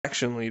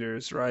faction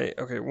leaders, right?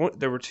 Okay,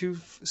 there were two.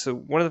 So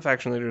one of the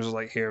faction leaders was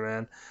like, "Here,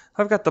 man,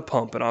 I've got the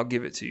pump, and I'll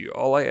give it to you.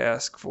 All I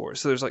ask for."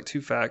 So there's like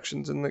two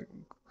factions in the,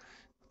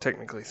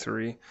 technically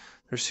three.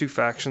 There's two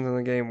factions in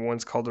the game.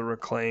 One's called the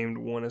Reclaimed.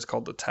 One is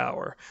called the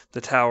Tower.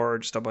 The Tower are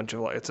just a bunch of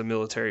like, it's a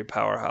military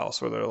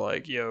powerhouse where they're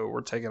like, "Yo, we're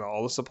taking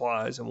all the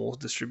supplies and we'll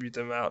distribute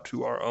them out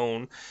to our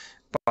own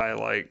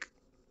by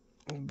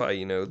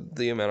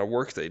the amount of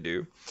work they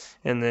do."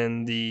 And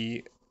then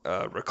the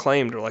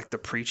Reclaimed are like the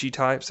preachy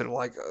types that are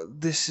like,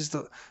 this is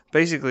the,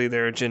 basically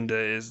their agenda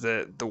is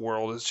that the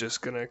world is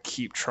just gonna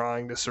keep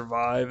trying to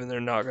survive and they're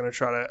not gonna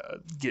try to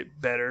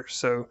get better.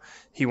 So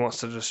he wants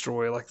to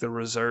destroy like the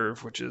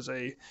reserve, which is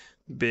a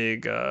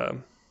big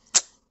what'd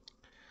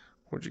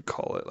you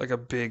call it, like a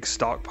big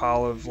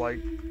stockpile of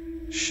like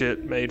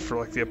shit made for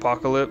like the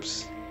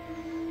apocalypse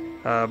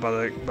by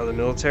the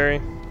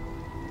military.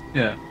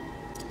 Yeah.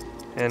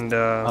 And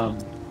I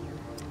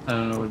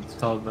don't know what it's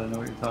called, but I know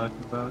what you're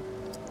talking about.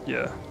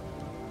 yeah.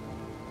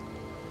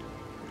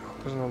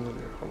 Hold on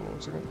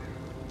 1 second.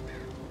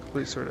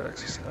 Complete sword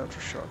access to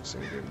aftershock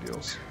same game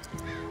deals.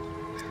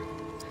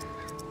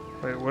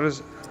 Wait, what is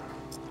it?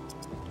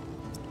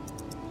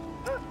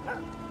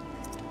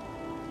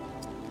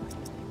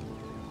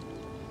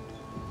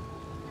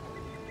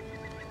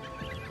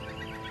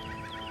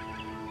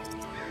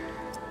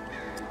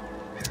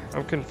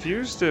 I'm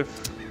confused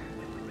if...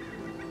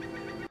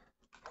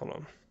 Hold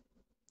on.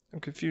 I'm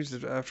confused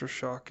if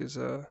aftershock is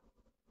a...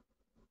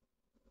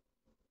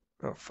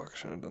 Oh fuck, I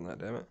shouldn't have done that,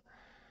 damn it.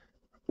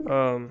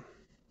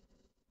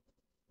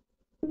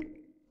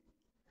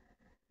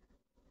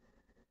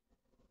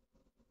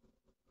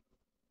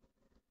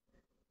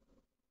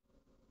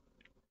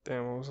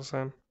 Damn, what was I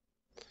saying?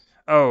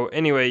 Oh,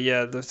 anyway,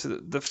 yeah, so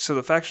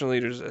the faction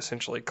leaders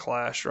essentially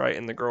clashed, right?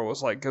 And the girl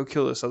was like, "Go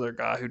kill this other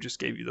guy who just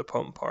gave you the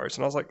pump parts."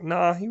 And I was like,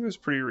 "Nah, he was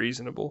pretty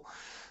reasonable."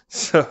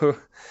 So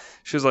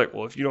she was like,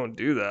 "Well, if you don't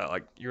do that,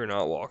 like, you're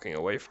not walking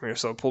away from here."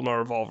 So I pulled my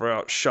revolver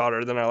out, shot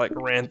her, then I like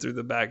ran through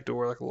the back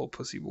door like a little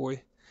pussy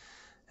boy.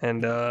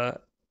 And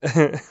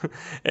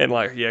and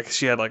like, yeah, 'cause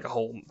she had like a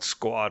whole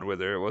squad with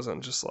her. It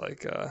wasn't just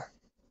like the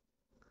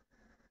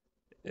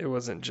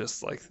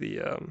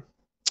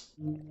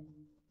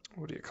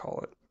what do you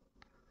call it?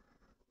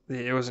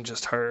 It wasn't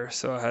just her,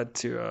 so I had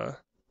to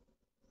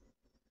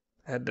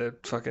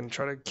fucking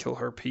try to kill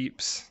her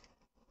peeps.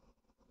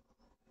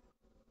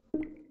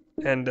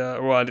 And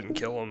well, I didn't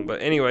kill him,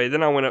 but anyway,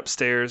 then I went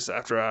upstairs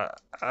after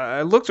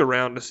I looked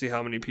around to see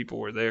how many people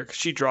were there, 'cause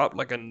she dropped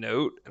like a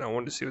note, and I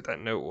wanted to see what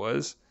that note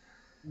was.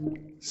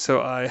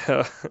 So I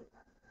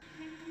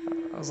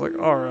was like,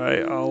 all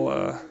right, I'll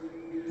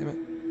damn it,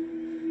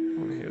 I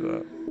want to hear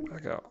that.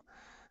 Back out.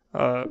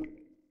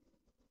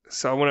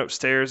 So I went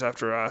upstairs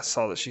after I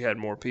saw that she had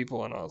more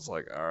people, and I was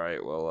like, all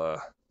right,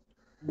 well,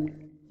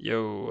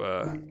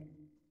 yo,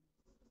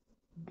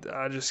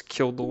 I just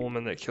killed the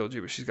woman that killed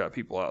you, but she's got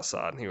people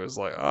outside. And he was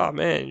like, "Oh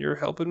man, you're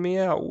helping me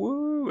out,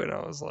 woo!" And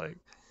I was like,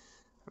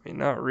 "I mean,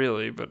 not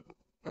really, but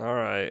all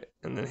right."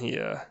 And then he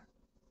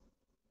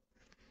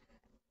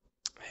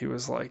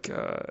was like,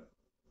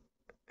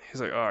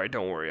 he's like, "All right,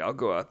 don't worry, I'll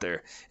go out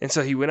there." And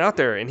so he went out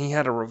there, and he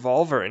had a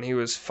revolver, and he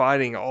was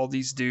fighting all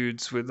these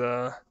dudes with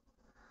oh,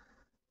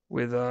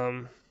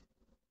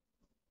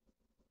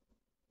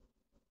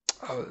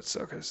 that's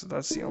okay. So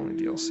that's the only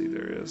DLC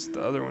there is.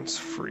 The other one's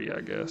free,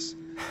 I guess.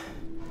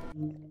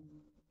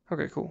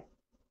 Okay, cool.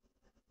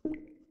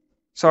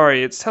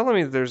 Sorry, it's telling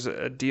me that there's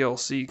a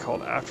DLC called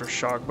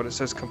Aftershock, but it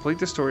says complete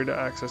the story to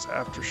access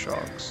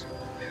Aftershocks.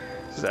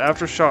 It says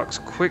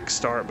Aftershocks Quick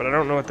Start, but I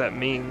don't know what that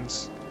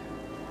means.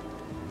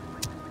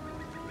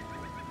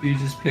 Do you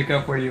just pick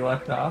up where you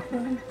left off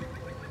then?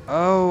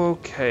 Oh,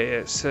 okay.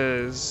 It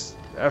says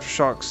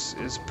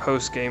Aftershocks is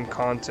post-game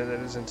content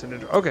that is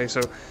intended. Okay,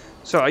 so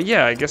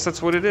yeah, I guess that's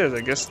what it is.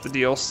 I guess the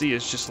DLC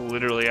is just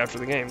literally after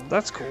the game.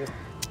 That's cool.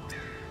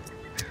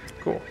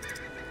 Cool.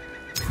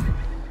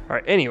 All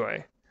right.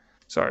 Anyway.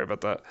 Sorry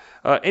about that.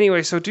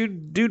 Anyway, so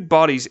dude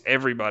bodies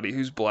everybody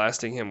who's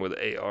blasting him with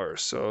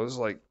ARs. So I was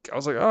like,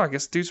 oh, I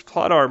guess dude's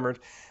plot armored.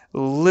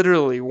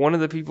 Literally, one of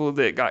the people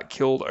that got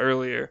killed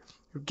earlier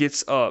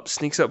gets up,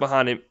 sneaks up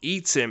behind him,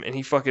 eats him, and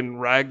he fucking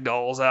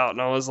ragdolls out.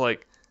 And I was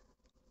like,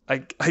 I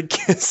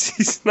guess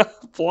he's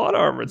not plot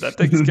armored. That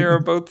takes care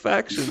of both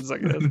factions, I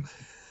guess. It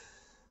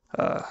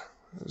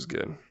was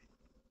good.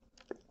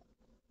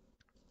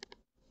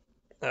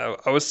 I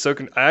was so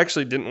I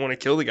actually didn't want to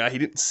kill the guy. He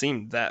didn't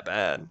seem that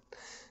bad.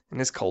 And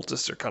his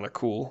cultists are kind of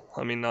cool.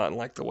 I mean, not in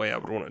like the way I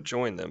would want to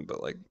join them,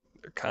 but like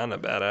they're kind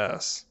of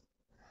badass.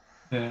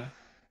 Yeah.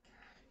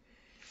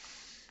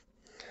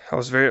 I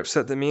was very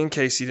upset that me and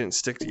Casey didn't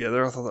stick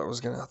together. I thought that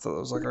was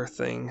like our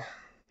thing.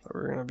 That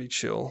we were gonna be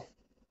chill.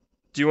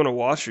 Do you want to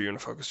watch or you want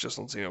to focus just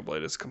on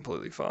Xenoblade? It's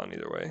completely fine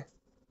either way.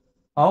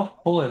 I'll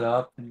pull it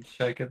up and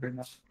check every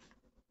now.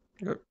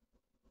 Yep.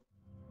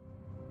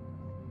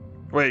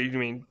 Wait, you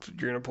mean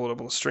you're gonna pull it up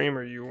on the stream,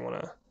 or you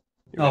wanna?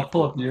 I'll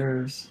pull up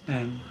yours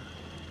and.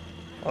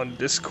 On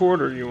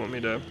Discord, or you want me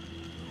to?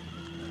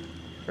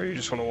 Or you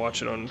just want to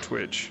watch it on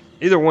Twitch?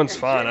 Either one's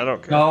fine. I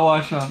don't care. No,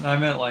 watch on. I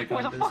meant like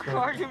Where on the fuck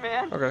Discord. are you,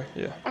 man? Okay,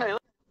 yeah.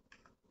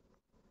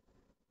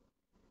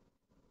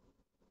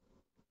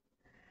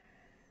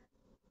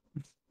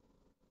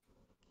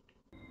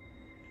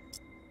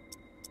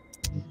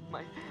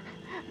 My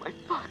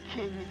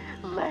fucking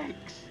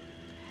legs.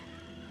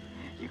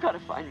 You gotta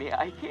find me.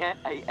 I can't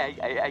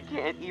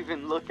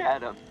even look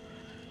at them.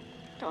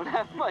 Don't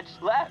have much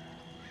left.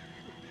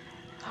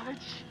 Oh,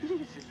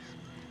 Jesus.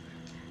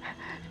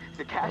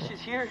 The cash is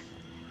here.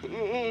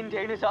 In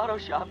Dana's auto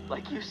shop,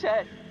 like you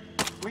said.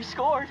 We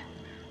scored.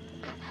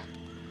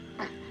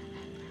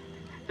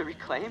 The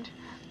reclaimed,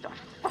 I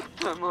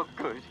fucked them up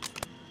good.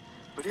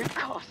 But it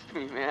cost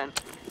me, man.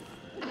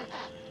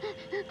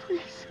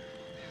 Please.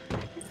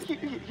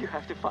 You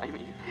have to find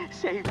me.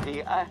 Save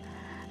me. I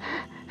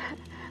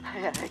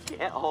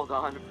can't hold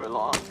on for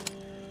long.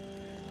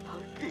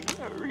 Fucking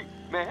hurry,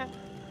 man.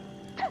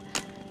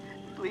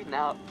 Bleeding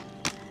out.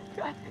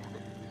 God damn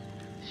it.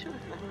 Should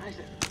have memorized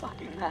that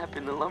fucking map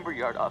in the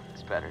Lumberyard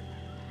office better.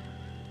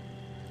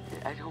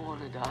 I don't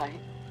want to die,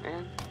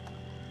 man.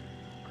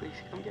 Please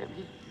come get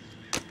me.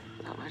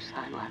 Not much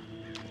time left.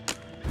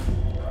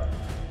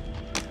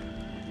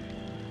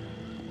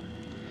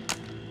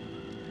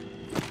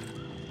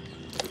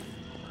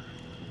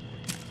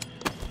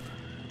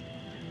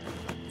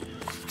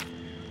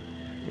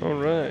 All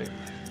right.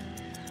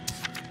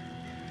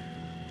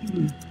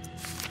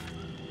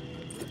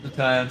 The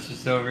time's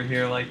just over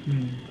here like,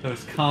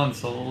 those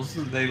consoles,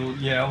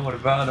 yeah, what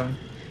about them?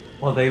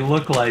 Well, they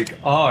look like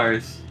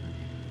ours.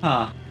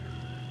 Huh.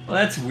 Well,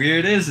 that's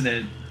weird, isn't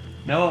it?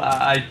 No,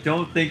 I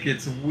don't think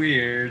it's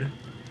weird.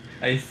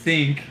 I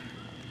think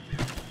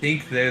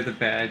they're the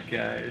bad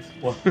guys.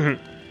 What?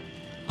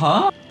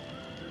 Huh?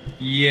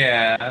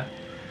 Yeah.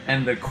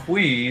 And the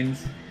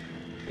queens,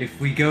 if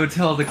we go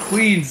tell the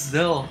queens,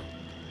 they'll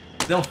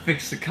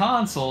fix the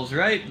consoles,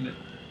 right?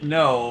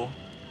 No.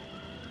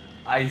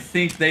 I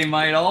think they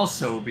might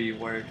also be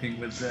working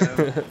with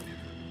them.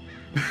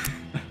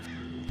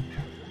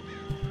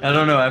 I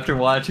don't know, after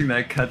watching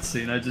that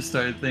cutscene, I just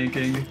started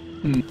thinking,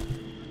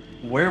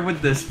 where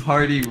would this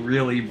party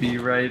really be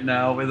right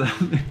now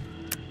without me?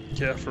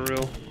 Yeah, for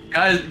real.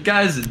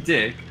 Guy's a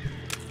dick,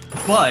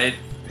 but...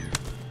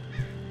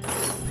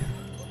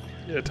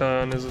 Yeah,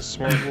 Tyon is a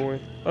smart boy.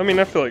 I mean,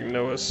 I feel like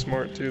Noah's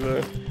smart too,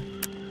 though.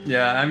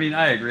 Yeah, I mean,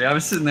 I agree. I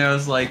was sitting there, I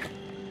was like,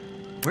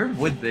 where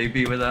would they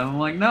be without him? I'm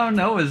like, no,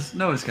 Noah's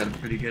got a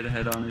pretty good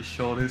head on his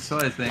shoulders,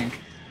 so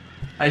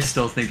I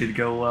still think it'd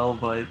go well,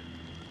 but...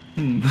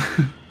 They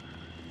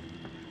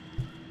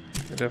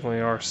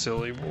definitely are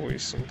silly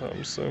boys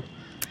sometimes, so...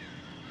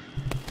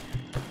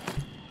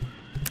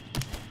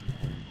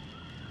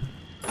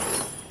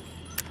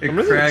 It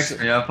cracks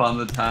me up on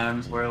the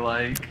times where,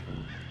 like,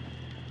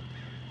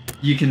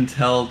 you can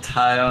tell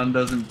Tyon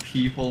doesn't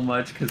people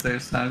much because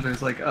there's times where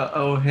it's like,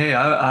 oh, hey,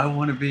 I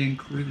want to be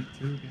included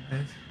too,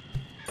 guys.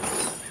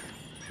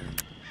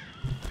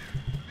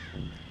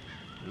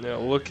 Now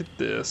look at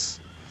this.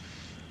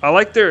 I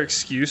like their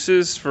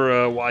excuses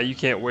for why you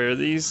can't wear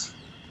these.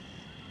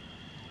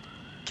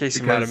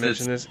 Casey might have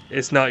mentioned this.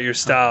 It's not your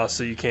style,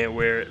 so you can't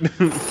wear it.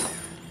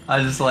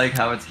 I just like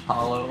how it's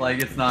hollow.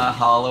 Like, it's not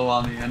hollow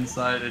on the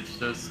inside, it's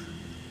just...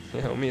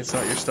 Yeah, homie, it's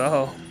not your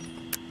style.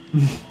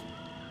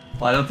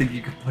 Well, I don't think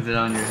you could put it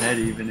on your head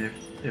even if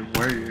it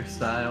were your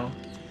style.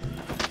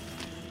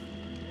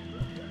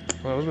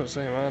 Well, I was about to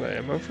say, am I out of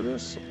ammo for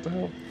this? What the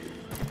hell?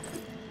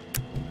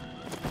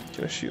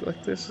 Can I shoot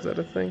like this? Is that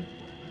a thing?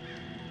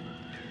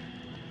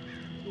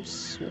 I'm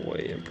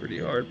swaying pretty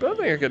hard, but I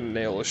think I could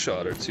nail a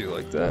shot or two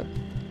like that.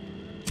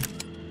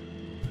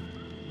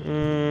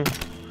 I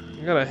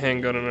got a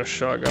handgun and a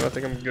shotgun. I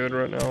think I'm good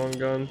right now on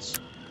guns.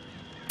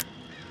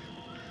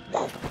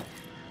 Is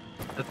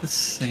that the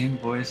same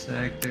voice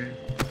actor?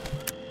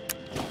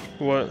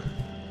 What?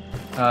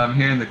 I'm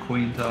hearing the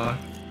Queen talk.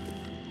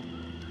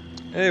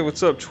 Hey,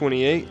 what's up,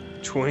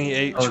 28?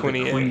 28, oh,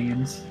 28. The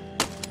Queens.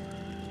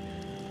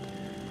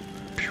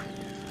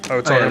 Oh,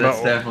 we're talking that's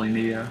about... definitely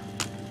Neo.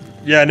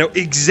 Yeah, no,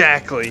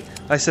 exactly.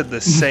 I said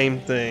the same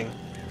thing.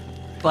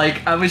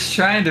 Like, I was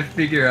trying to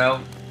figure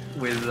out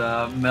with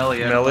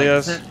Melia.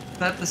 Melia's? Like, is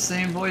that the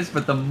same voice?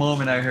 But the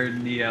moment I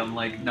heard Neo, I'm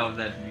like, no,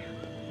 that's Neo.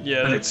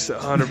 Yeah, that's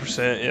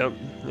 100%.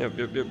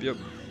 Yep.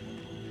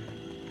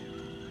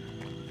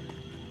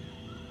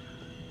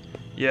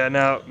 Yeah,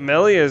 now,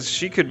 Melia's,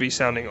 she could be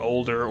sounding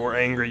older or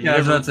angry. Yeah, I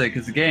was about to say,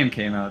 because the game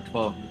came out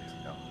 12 years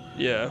ago.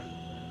 Yeah.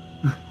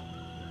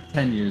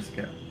 10 years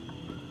ago.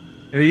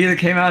 It either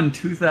came out in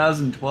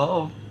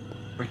 2012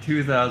 or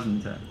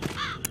 2010.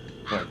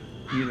 But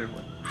either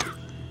way.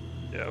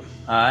 Yeah.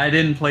 I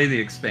didn't play the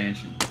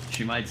expansion.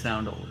 She might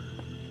sound old.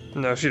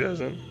 No, she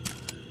doesn't.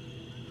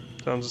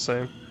 Sounds the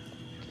same.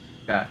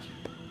 Gotcha.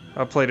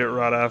 I played it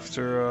right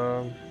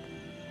after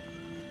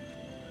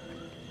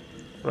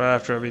I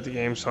beat the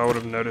game, so I would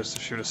have noticed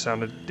if she would have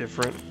sounded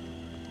different.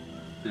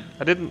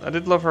 I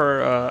did love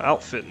her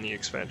outfit in the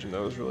expansion.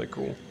 That was really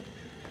cool.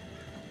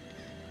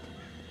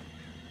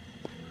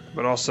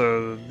 But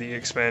also the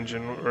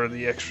expansion or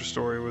the extra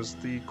story was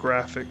the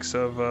graphics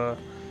of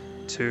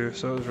 2,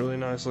 so it was really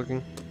nice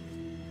looking.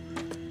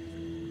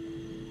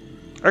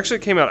 Actually,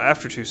 it came out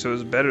after 2, so it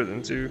was better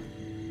than 2.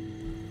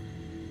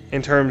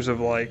 In terms of,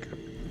 like,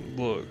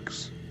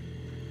 looks.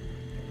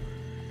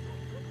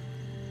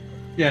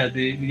 Yeah,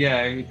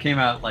 it came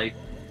out like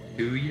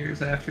 2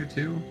 years after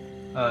 2,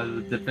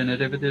 the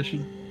definitive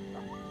edition.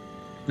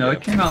 No, Yeah.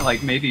 it came out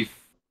like maybe. Did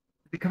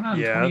it come out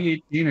in Yeah.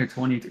 2018 or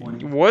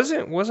 2020?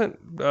 Wasn't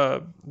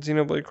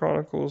Xenoblade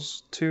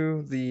Chronicles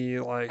 2 the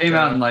like? Came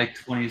out in like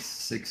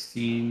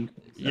 2016.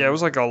 Yeah, it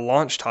was like a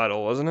launch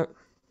title, wasn't it?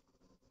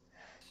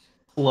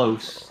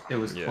 Close. It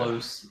was Yeah.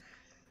 close.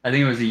 I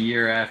think it was a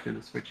year after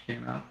the Switch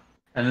came out.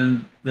 And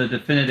then the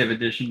definitive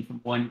edition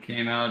from 1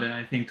 came out in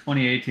I think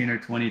 2018 or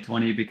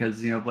 2020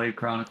 because Xenoblade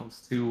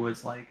Chronicles 2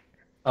 was like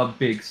a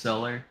big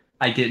seller.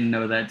 I didn't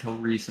know that till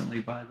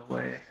recently, by the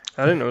way.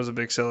 I didn't know it was a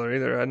big seller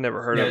either. I'd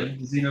never heard of it.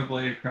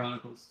 Xenoblade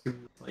Chronicles 2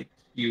 was like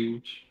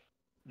huge.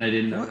 I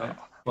didn't know that.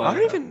 But,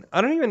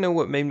 I don't even know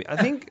what made me. I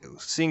think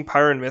seeing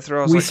Pyra and Mythra,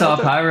 I was we like, saw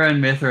oh, Pyra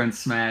and Mythra and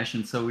Smash,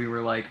 and so we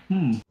were like,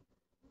 I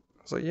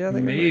was like, yeah, I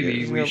think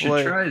maybe we should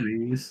Xenoblade. try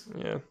these.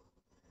 Yeah.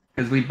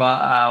 Because we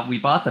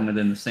bought them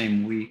within the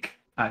same week,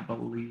 I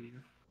believe.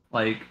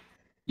 Like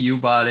you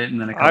bought it,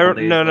 and then a couple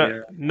days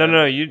later.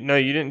 No, you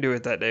didn't do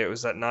it that day. It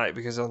was that night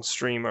because on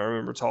stream I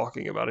remember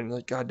talking about it and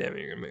like, God damn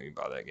it, you're gonna make me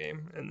buy that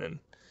game, and then.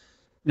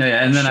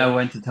 Yeah, and then I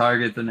went to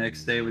Target the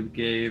next day with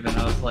Gabe, and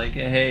I was like,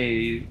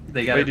 hey,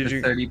 they got it for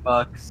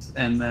 $30,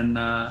 and then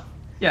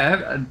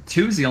yeah,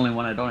 2's the only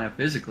one I don't have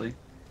physically.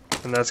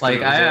 And that's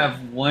like I have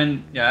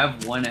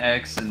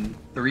 1X and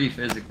 3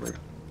 physically.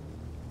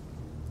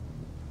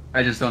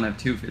 I just don't have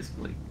 2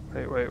 physically.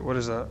 Wait, what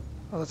is that?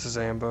 Oh, that's a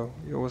Zambo.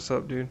 Yo, what's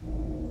up, dude?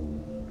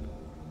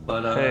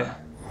 But hey.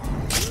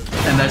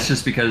 And that's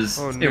just because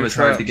it was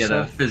hard to get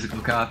a physical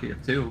copy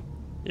of 2.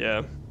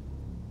 Yeah.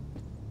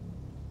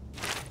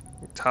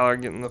 Tyler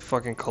getting the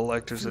fucking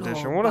collector's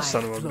edition. What a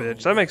son of a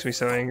bitch. That makes me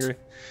so angry.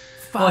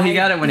 Well, he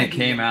got it when it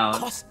came out.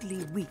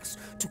 Costly weeks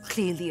to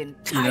clear the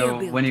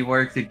entire when he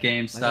worked at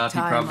GameStop, he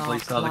probably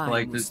saw the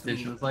collector's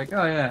edition. Was like,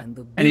 oh yeah.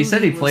 And he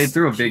said he played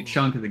through a big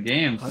chunk of the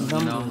game. So,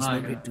 numbers were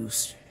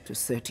reduced to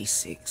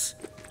 36.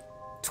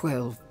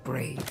 12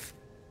 brave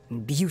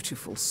and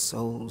beautiful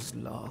souls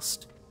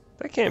lost.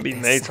 That can't be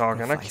May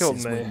talking. I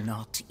killed May.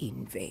 Not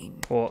in vain.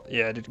 Well,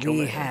 yeah, I did kill May.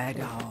 We had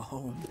our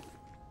home,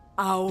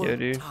 our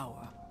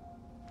tower.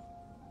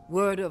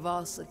 Word of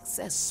our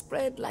success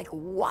spread like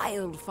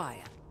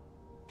wildfire.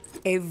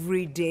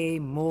 Every day,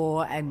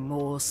 more and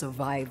more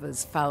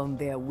survivors found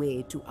their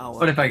way to our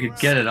What if I could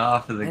get it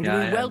off of the and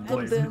guy? We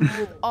welcomed them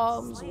with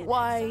arms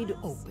wide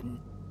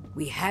open.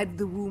 We had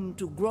the room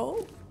to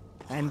grow,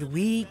 and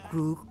we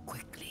grew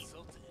quickly.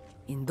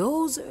 In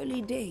those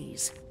early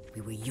days, we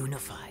were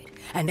unified,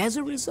 and as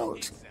a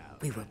result,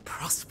 we were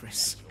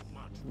prosperous.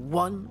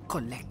 One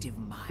collective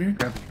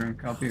mind,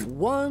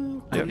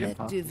 one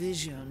collective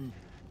vision.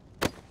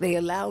 They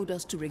allowed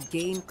us to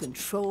regain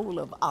control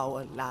of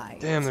our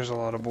lives. Damn, there's a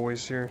lot of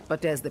boys here.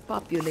 But as the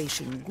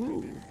population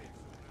grew,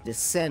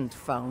 dissent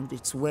found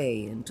its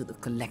way into the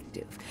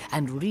collective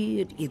and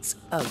reared its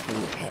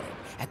ugly head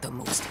at the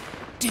most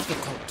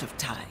difficult of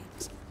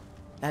times.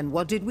 And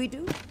what did we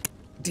do?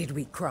 Did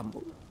we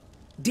crumble?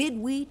 Did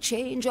we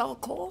change our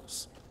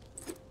course?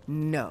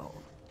 No.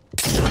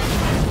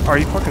 Are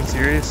you fucking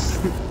serious?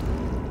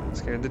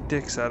 Scared the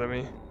dicks out of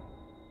me.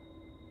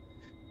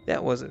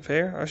 That wasn't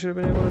fair. I should have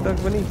been able to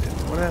duck beneath it.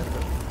 What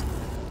happened?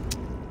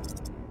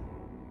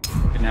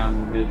 And now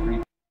I'm gonna get a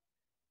drink.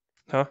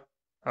 Huh?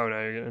 Oh,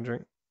 now you're getting a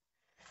drink.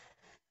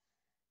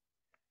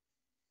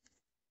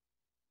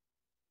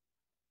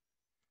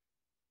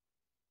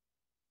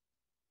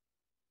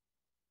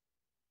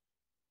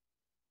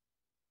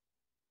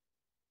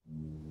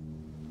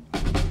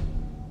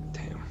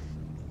 Damn.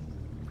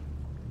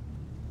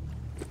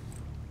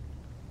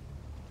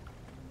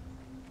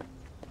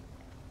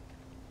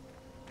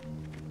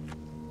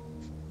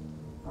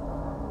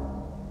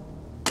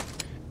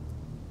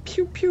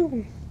 Pew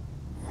pew.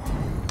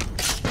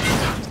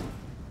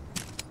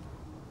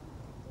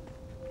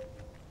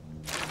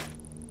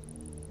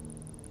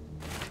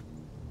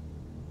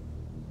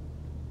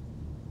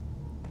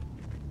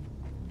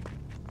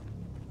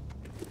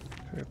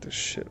 I got this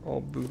shit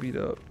all boobied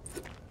up.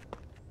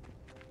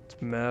 It's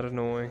mad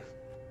annoying.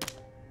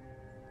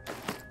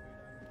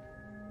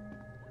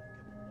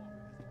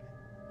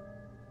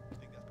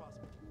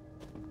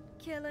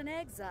 Killing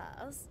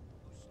exiles.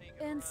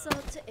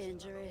 Insult to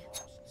injury.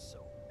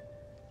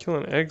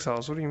 Killing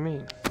exiles? What do you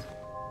mean?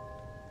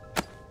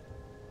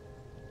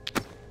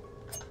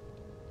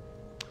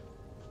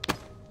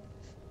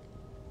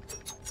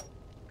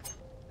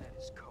 That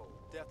is cold.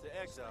 Death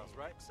to exiles,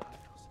 right?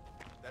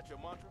 That's your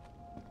mantra?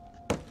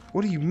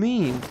 What do you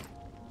mean?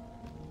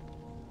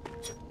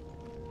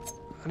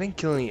 I didn't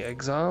kill any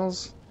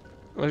exiles.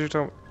 What you're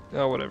talking?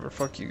 Oh, whatever.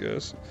 Fuck you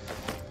guys.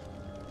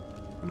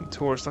 I'm a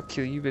tourist. I'll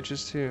kill you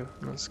bitches too.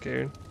 I'm not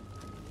scared.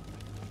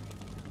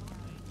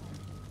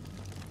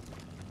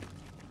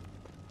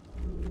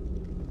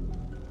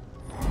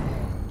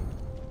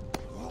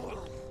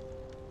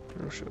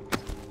 Oh shit.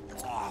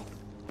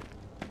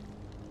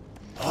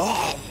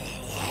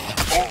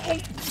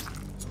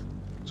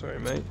 Sorry,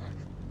 mate.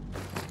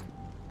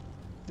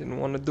 Didn't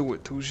want to do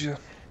it to you.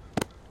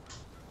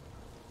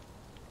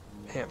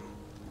 Damn.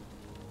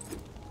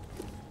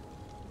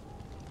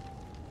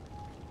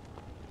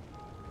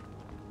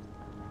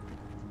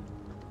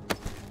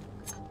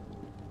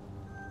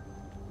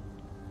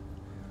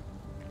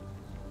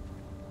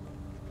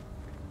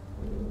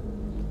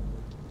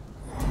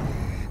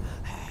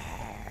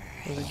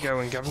 How's it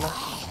going, Governor?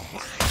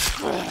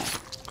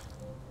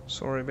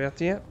 Sorry about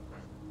that.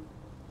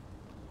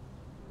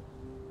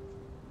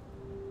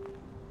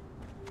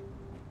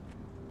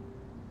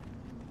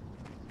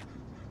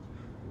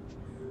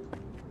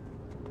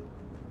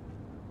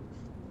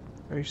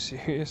 Are you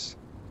serious?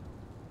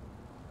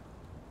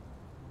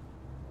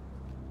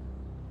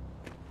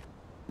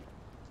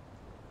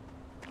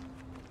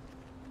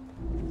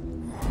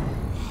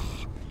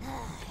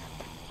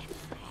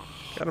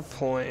 Got a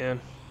plan.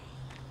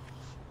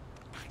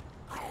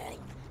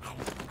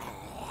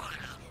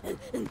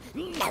 Come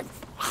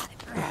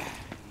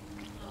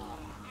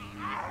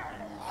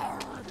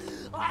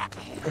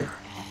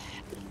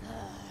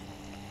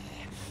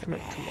on, come on,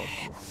 come on.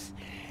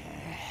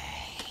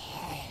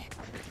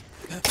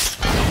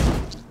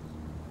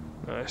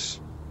 Nice.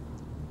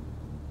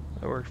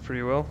 That worked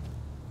pretty well.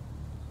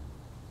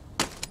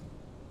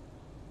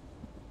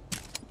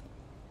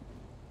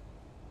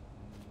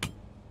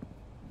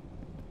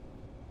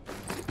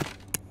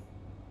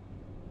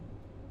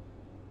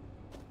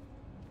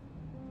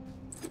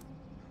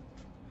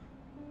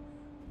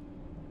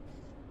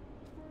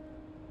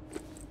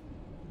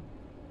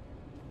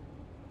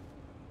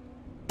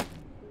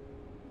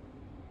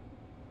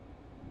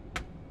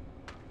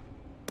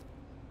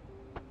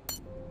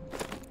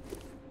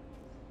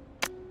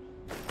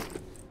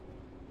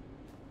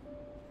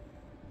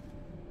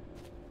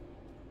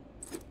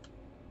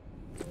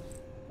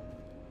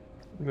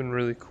 It'd been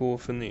really cool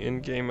if in the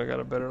end game I got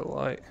a better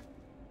light.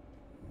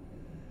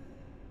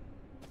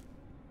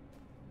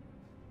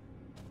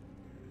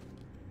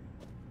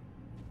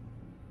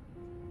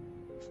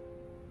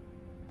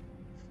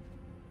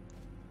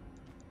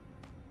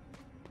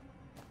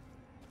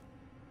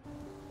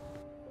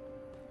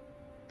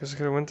 Guess I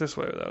could have went this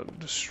way without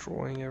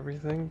destroying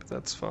everything, but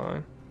that's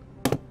fine.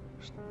 Oh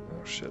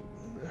shit,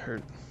 it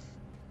hurt.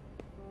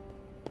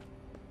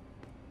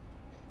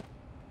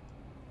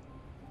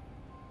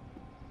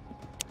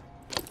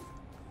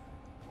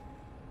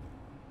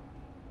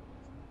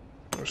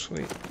 Oh,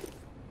 sweet.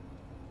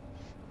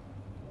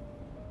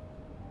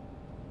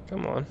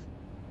 Come on.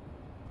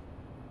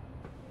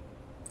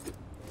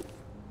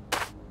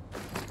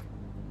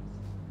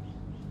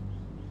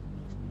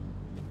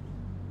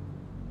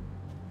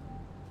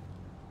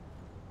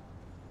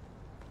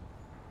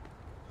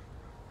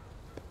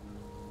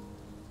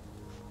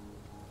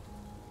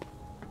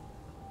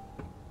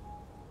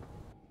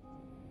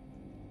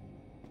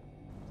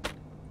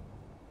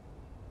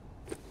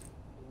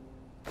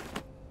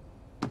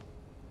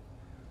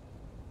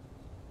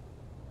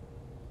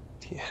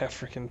 The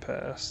African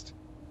past.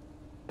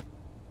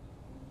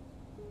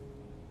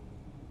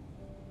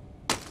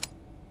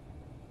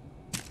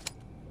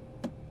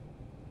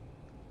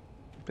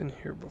 Been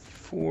here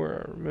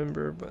before, I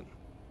remember, but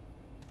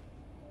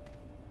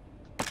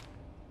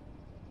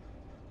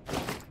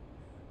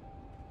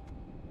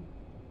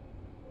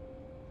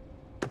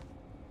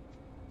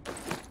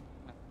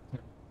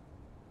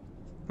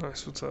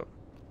nice, what's up?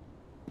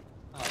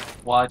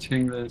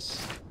 Watching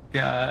this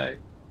guy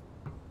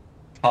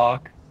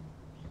talk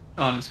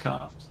on his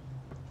comms.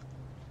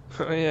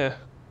 Oh yeah.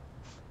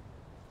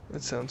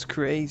 That sounds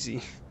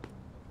crazy.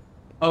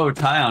 Oh,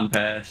 Tyon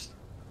passed.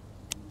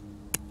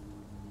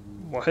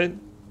 What?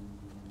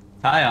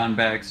 Tyon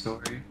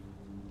backstory.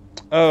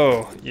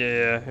 Oh,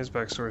 yeah, his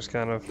backstory's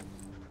kind of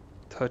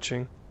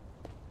touching.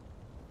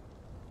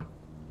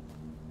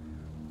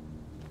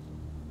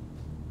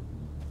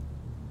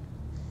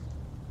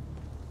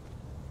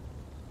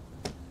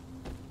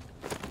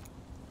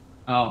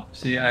 Oh,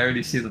 see, I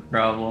already see the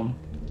problem.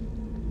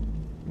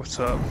 What's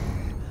up?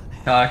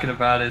 Talking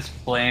about his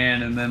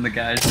plan, and then the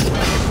guy's just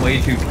like, way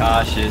too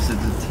cautious.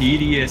 It's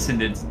tedious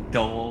and it's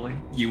dull,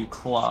 you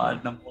clod.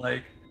 And I'm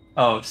like,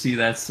 oh, see,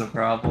 that's the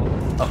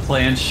problem. A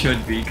plan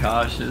should be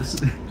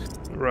cautious.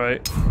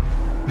 Right.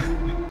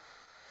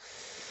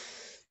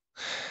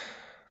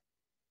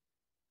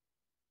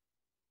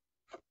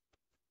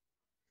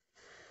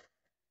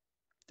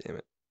 Damn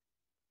it.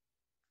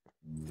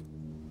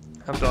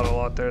 I've done a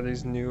lot there,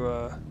 these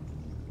new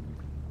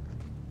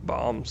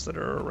bombs that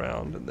are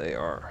around, and they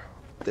are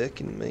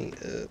dicking me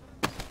up.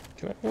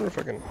 I wonder if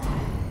I can...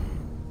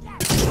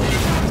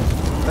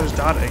 I just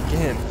died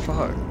again,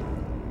 fuck.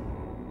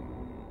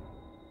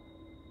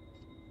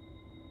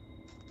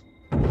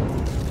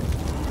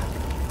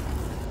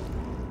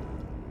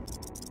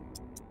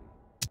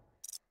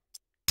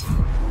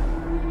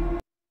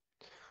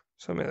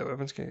 So many of the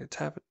weapons can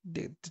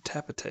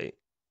decapitate.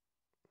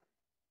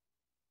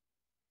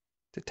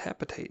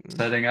 Decapitating.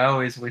 Setting, I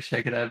always wish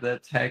I could have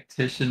that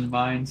tactician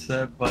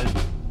mindset, but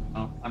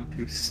oh, I'm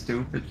too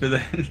stupid for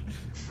that.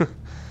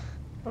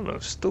 I don't know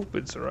if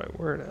stupid's the right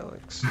word,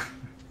 Alex.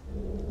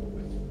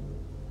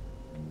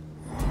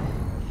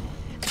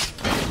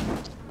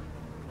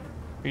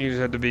 You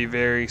just have to be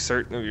very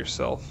certain of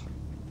yourself.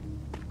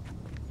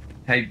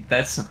 Hey,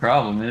 that's the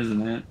problem,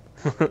 isn't it?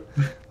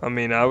 I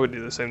mean, I would do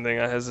the same thing.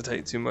 I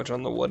hesitate too much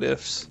on the what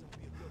ifs.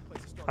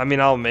 I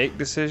mean, I'll make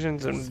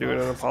decisions and do it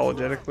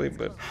unapologetically,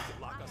 but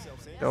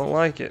don't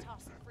like it.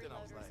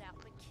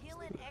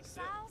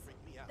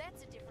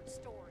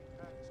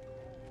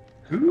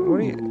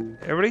 Ooh.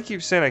 Everybody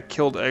keeps saying I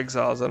killed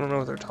exiles. I don't know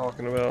what they're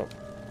talking about.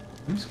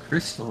 Who's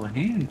Crystal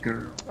Hand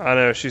Girl? I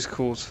know, she's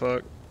cool as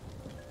fuck.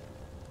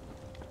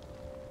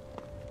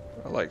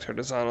 I liked her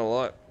design a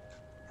lot.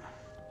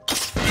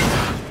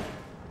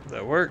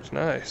 That worked,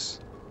 nice.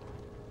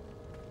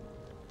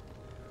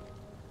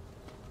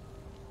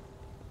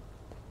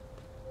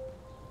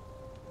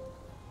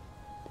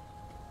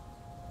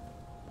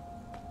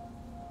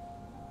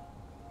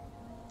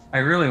 I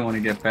really want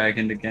to get back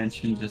into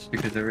Genshin just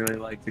because I really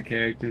like the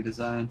character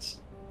designs.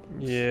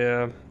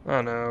 Yeah,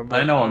 I know. But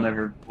I know I'll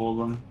never pull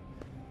them.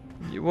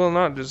 Well,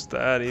 not just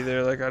that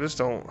either. Like, I just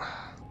don't.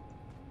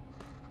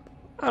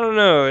 I don't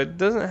know. It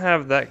doesn't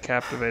have that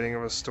captivating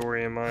of a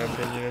story, in my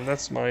opinion, and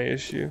that's my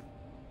issue.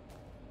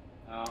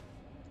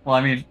 Well,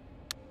 I mean,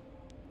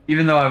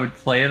 even though I would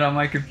play it on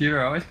my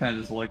computer, I always kind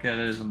of just look at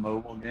it as a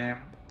mobile game.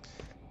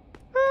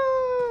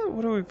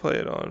 What did we play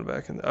it on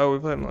back in? Oh, we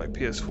played it on like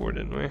PS4,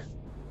 didn't we?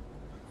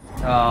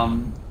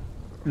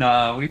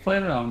 No, we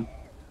played it on.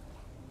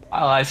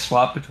 I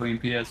swapped between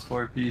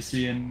PS4,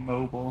 PC, and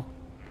mobile.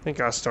 I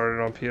think I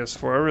started on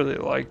PS4. I really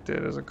liked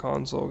it as a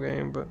console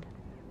game, but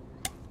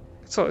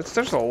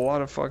there's a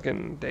lot of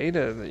fucking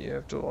data that you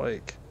have to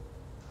like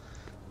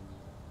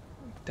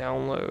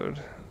download,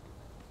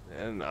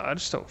 and I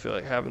just don't feel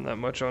like having that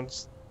much on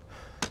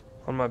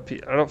my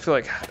P. I don't feel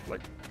like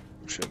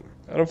shit.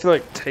 I don't feel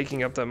like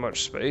taking up that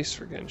much space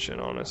for Genshin,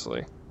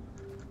 honestly.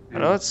 I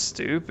know it's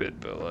stupid,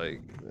 but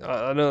like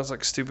I know it's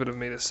like stupid of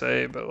me to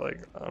say, but like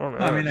I don't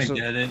know. I mean, I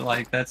get it.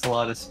 Like that's a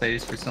lot of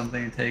space for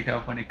something to take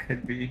up when it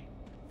could be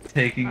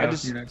taking up.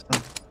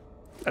 Something.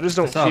 I just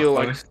don't I saw feel a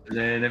like post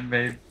today that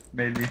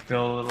made me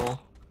feel a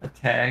little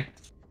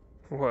attacked.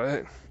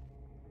 What?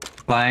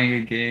 Buying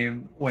a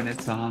game when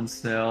it's on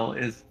sale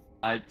is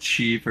not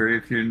cheaper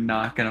if you're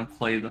not gonna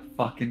play the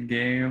fucking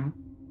game.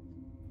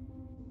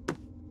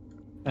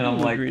 And I'm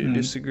like, agree to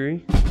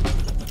disagree.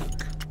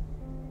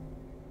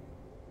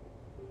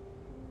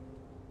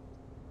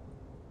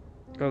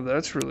 Oh,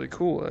 that's really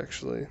cool,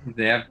 actually.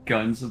 They have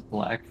guns with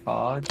black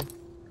fog.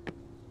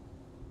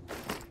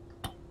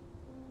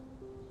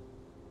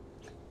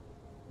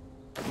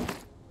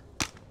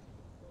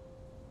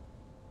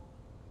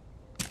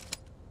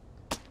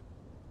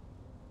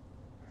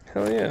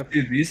 Hell yeah.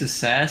 Dude, these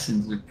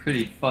assassins are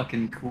pretty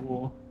fucking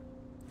cool.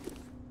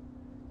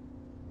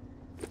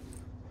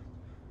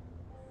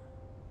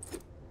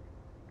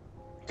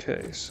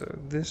 Okay, so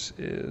this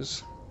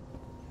is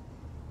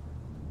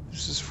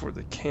for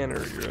the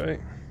cannery, right?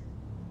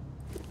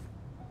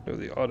 No,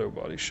 the auto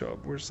body shop.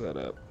 Where's that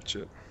at?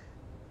 Shit.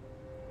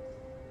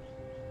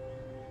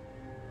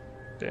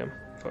 Damn.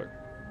 Fuck.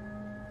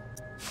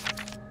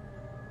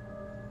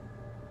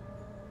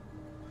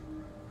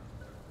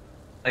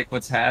 Like,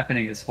 what's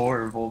happening is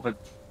horrible, but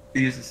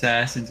these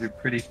assassins are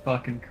pretty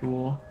fucking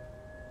cool.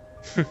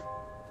 The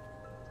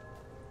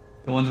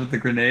ones with the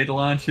grenade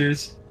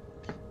launchers.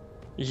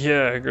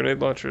 Yeah, grenade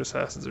launcher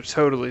assassins are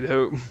totally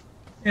dope.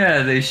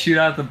 Yeah, they shoot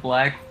out the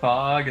black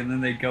fog and then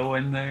they go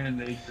in there and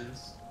they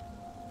just...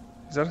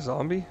 Is that a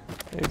zombie?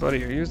 Hey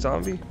buddy, are you a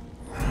zombie?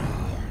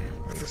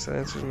 I guess that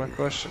answers my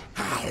question.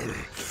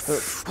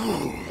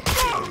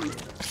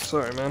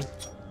 Sorry, man.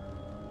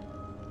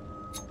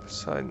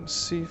 Poseidon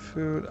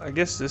seafood. I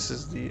guess this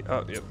is the...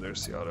 Oh, yep,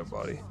 there's the auto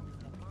body.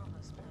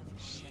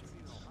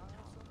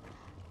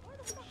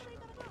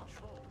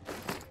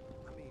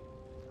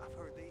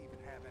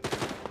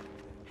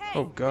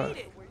 Oh god.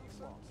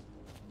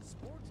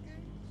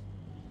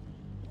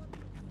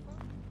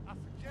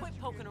 Quit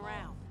poking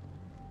around.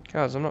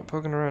 Guys, I'm not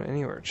poking around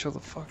anywhere. Chill the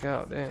fuck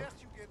out, damn.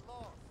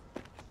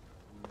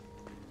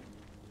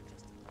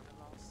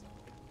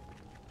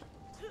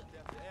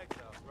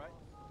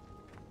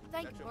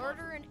 Think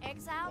murder and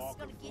exiles is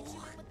gonna get you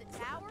in with the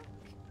tower?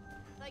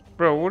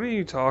 Bro, what are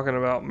you talking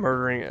about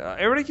murdering?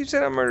 Everybody keeps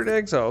saying I murdered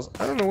exiles.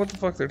 I don't know what the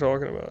fuck they're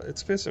talking about.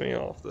 It's pissing me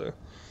off, though.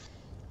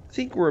 I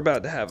think we're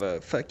about to have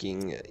a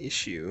fucking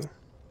issue.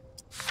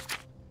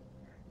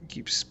 You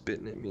keep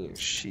spitting at me and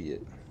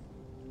shit.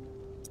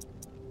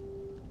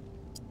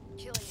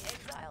 Killing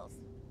exiles?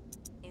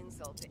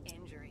 Insult to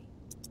injury.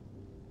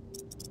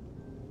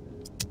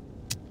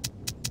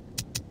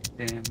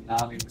 Damn,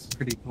 Nami was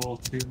pretty cool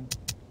too.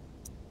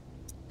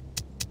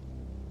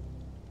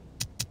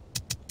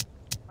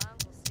 My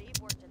Uncle Steve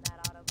worked in that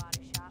auto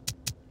body shop.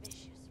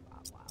 Vicious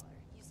Rottweiler.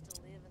 Used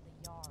to live in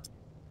the yard.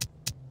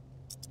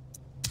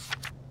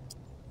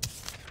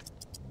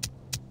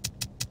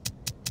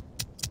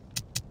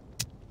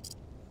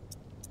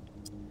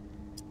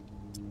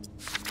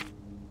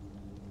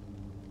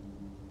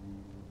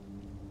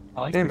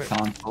 I like Damn the it.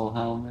 console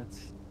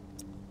helmets.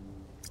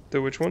 The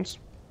which ones?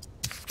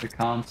 The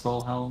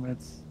console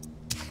helmets.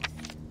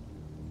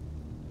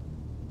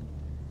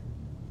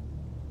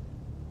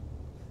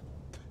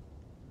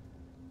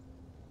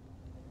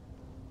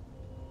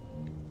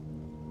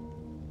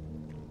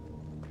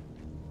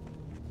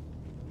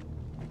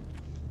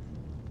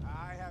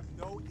 I have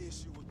no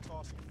issue with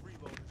tossing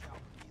freeloaders out.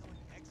 Feeling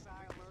exile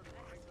alert.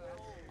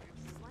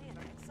 Slaying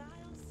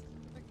exiles?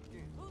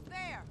 Who's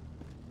there?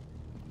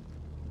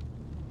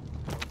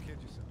 Don't kid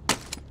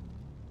yourself.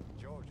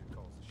 Georgia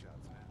calls the shots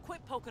now.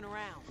 Quit poking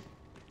around.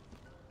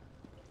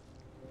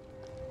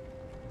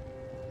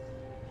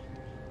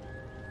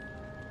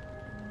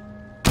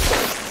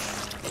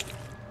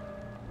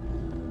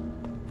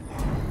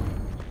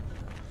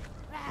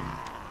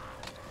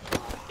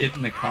 Kid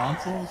in the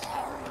consoles?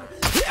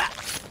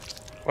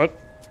 What?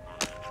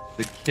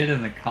 The kid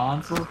in the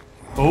console?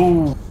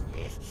 Oh!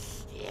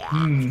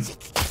 Hmm.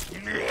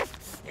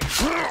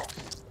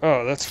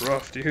 Oh, that's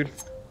rough, dude.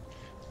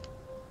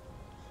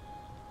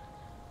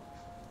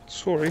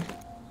 Sorry.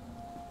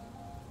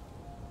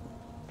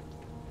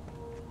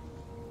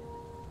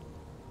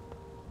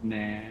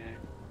 Nah.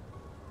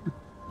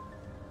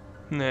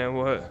 Nah,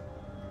 what?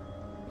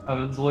 I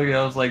was looking,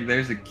 I was like,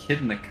 there's a kid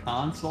in the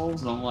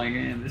consoles? And I'm like,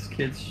 man, this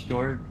kid's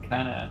short,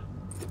 kinda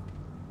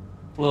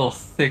a little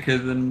thicker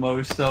than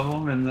most of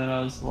them. And then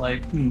I was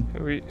like, Who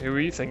are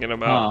you thinking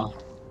about?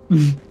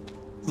 huh.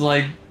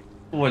 Like,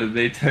 what did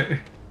they turn?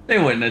 They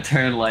wouldn't have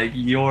turned, like,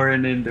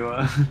 Yorin into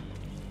a...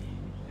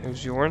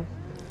 Who's Yorn?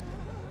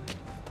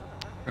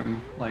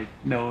 from, like,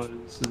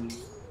 Noah's and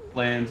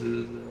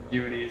Lance's and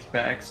Uni's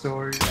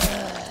backstory.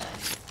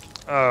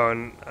 Oh,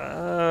 and,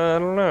 I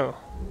don't know.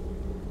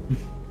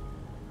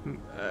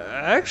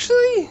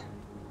 Actually,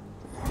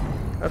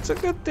 that's a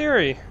good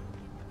theory.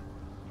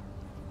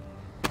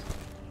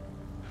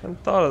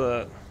 Hadn't thought of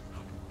that.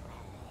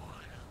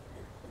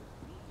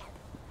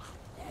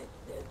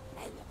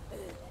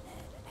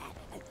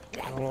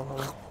 I don't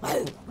know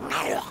I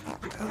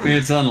mean,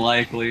 it's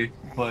unlikely,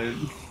 but...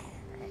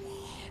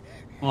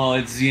 Well,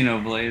 it's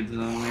Xenoblade,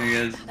 so I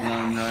guess it's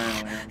not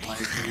entirely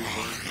unlikely,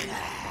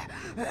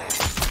 but...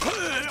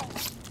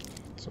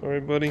 Sorry,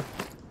 buddy.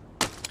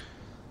 I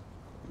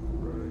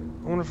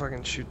wonder if I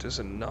can shoot this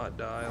and not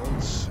die.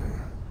 Let's see.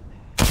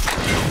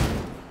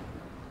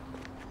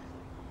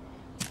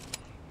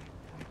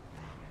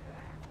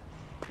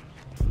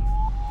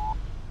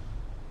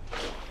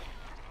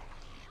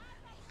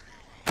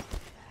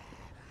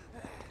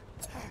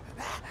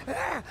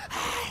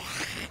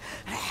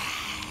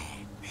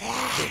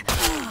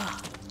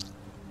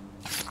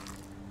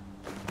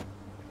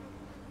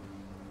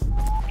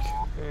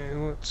 Okay,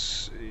 let's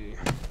see.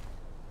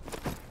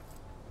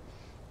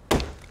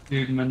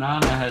 Dude,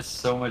 Manana has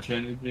so much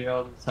energy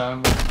all the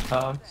time when she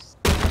talks.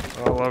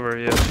 I love her,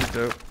 yeah, she's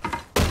dope.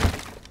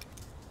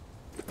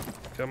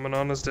 Yeah,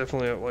 Manana's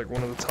definitely at like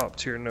one of the top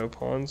tier no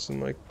pawns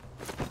and like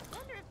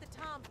Wonder if the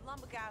Tom's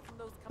lumber guy from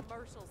those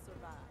commercials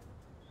survived.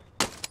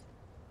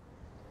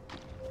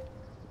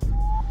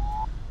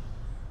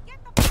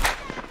 Get the fuck out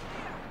of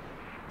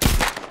here!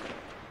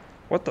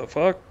 what the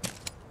fuck?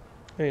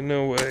 Ain't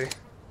no way.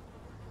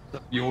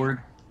 What's up, Yord?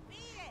 Beat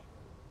it!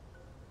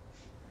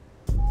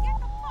 Get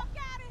the fuck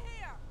out of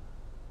here!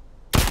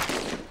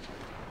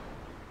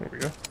 There we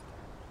go.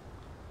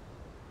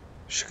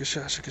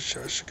 Shikasha,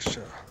 shikasha,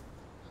 shikasha.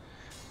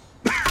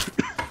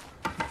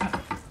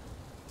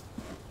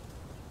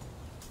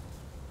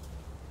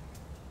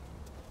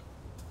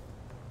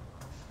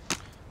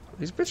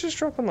 These bitches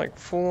dropping like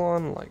full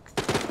on like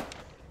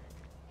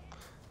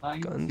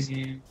guns.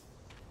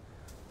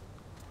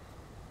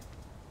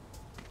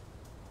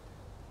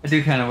 I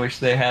do kind of wish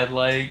they had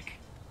like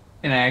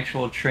an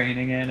actual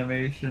training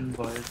animation,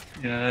 but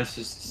you know that's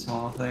just a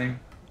small thing.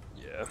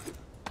 Yeah.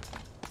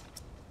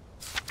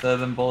 Rather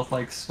than both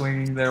like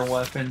swinging their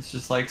weapons,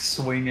 just like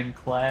swing and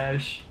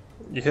clash.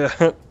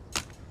 Yeah.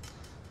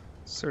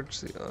 Search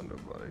the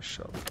underbody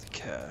shop with the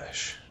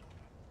cash.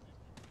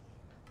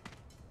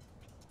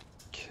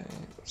 Okay,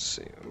 let's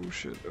see. Oh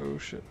shit, oh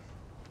shit.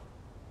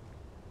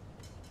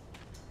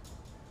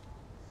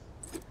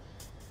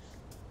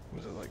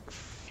 Was it like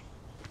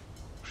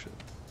oh shit.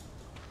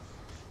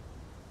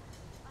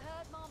 I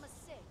heard Mama's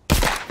sick.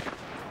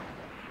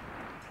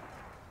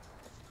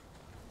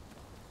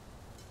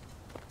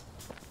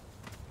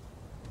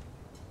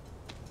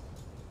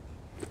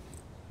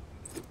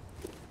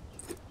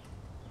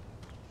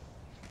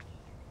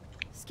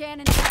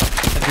 Scanning.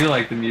 I do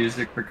like the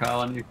music for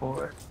Colony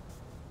 4.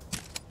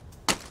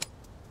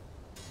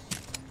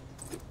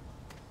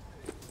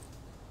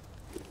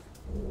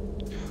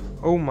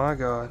 Oh my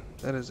god,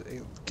 that is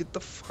a get the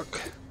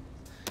fuck.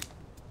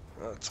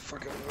 Oh, it's a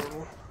fucking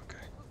normal.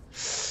 Okay.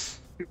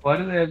 Why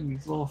do they have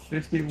these little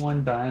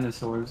 51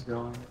 dinosaurs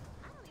going?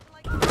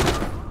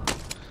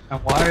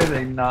 And why are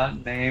they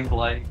not named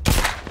like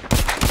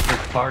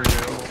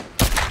Ricardo?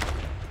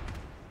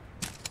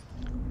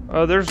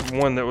 There's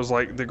one that was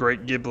like the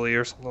Great Ghibli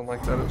or something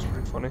like that. It was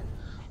pretty funny.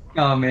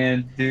 Oh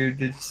man, dude,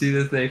 did you see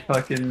that they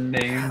fucking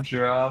name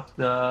dropped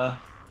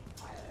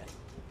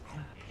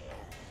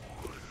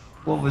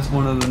What was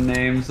one of the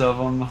names of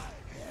them?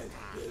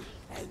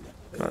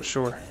 Not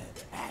sure.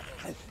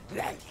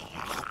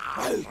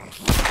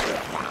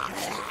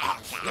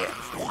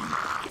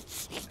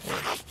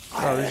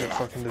 Oh, these are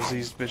fucking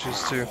diseased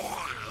bitches too.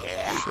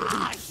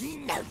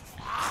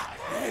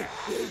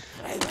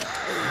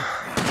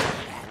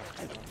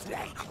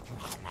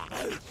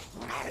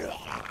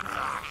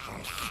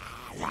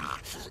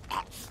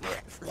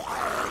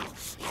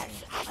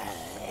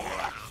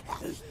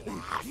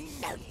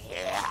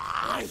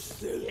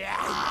 Shit.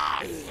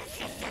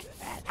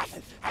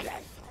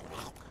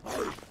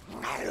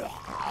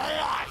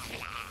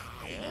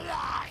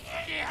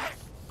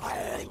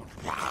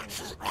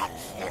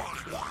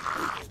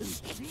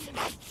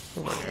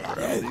 I'm gonna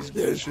grab these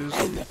bitches.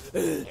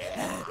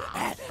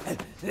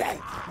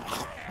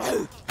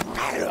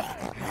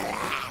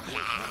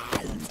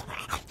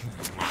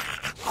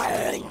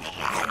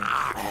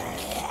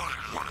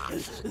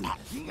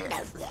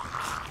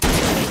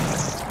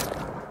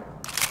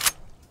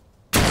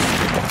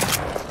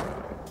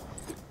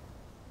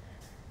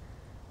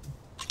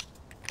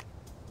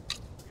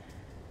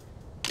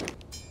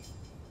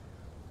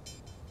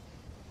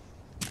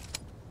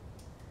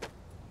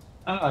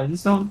 I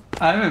just don't.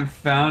 I haven't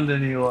found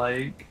any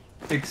like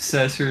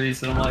accessories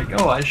that I'm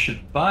like, oh, I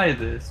should buy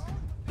this.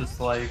 Just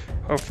like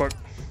Oh fuck.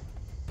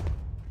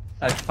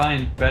 I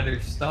find better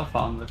stuff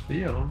on the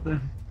field.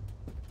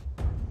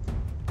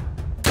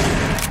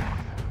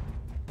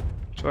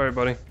 Sorry,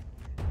 buddy.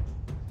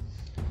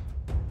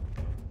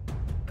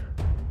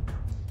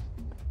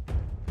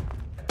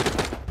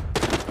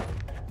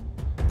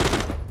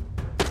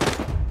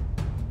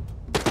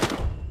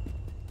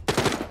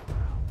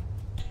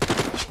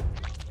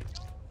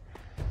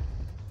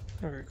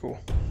 Okay, cool.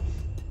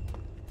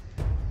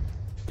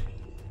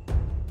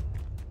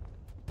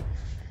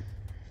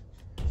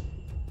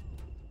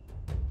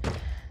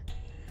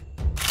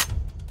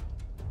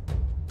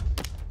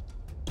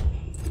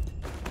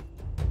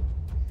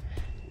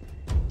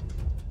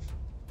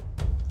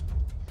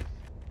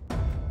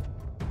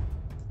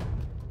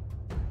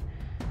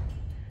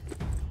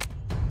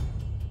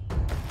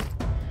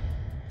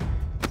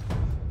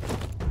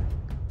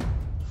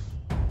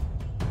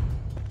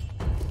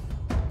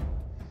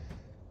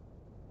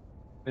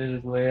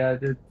 Admittedly, I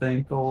did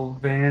think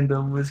old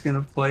Vandam was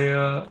gonna play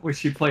which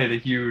he played a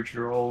huge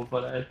role,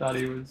 but I thought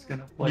he was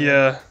gonna play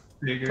Yeah,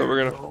 a bigger thought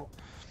we're gonna role.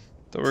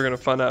 thought we're gonna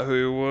find out who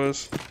he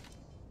was.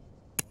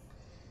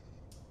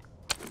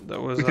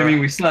 That was. Which, I mean,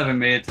 we still haven't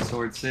made it to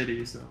Sword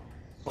City, so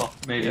well,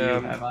 maybe Yeah.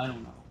 you have. I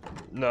don't know.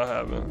 No, I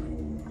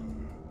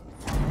haven't.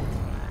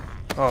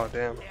 Oh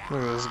damn! Look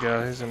at this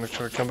guy. He's gonna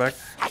try to come back.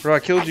 Bro, I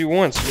killed you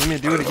once. You need me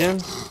to do it again?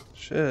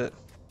 Shit.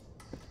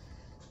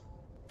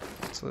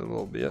 That's a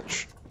little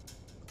bitch.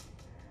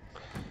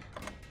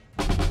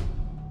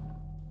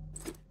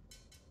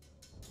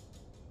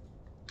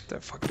 Get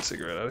that fucking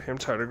cigarette out of here. I'm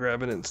tired of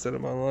grabbing it instead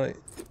of my light.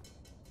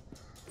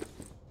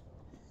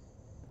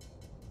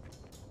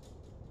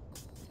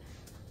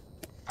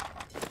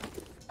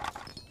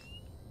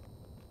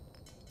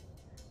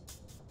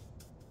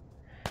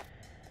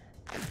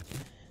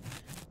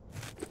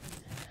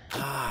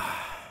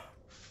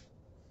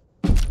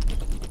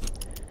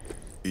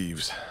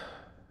 Eves,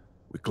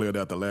 we cleared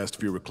out the last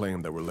few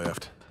reclaimed that were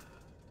left,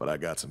 but I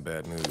got some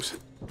bad news.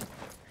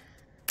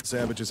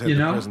 Savages had You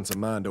the know? presence of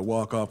mind to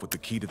walk off with the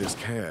key to this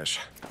cache.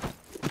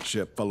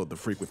 Shep followed the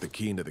freak with the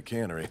key into the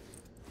cannery.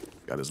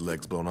 Got his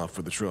legs blown off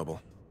for the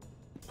trouble.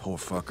 Poor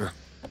fucker.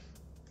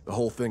 The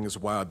whole thing is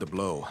wired to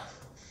blow,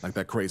 like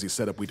that crazy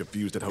setup we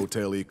defused at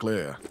Hotel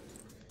Eclair.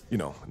 You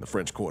know, in the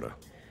French Quarter.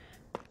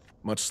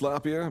 Much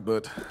sloppier,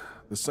 but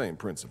the same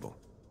principle.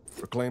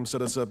 Reclaim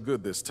set us up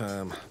good this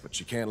time, but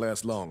she can't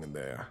last long in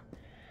there.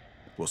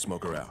 We'll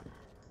smoke her out.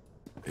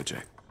 Hey,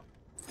 Jay.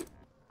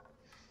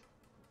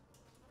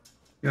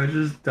 It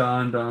just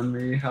dawned on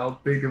me how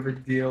big of a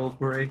deal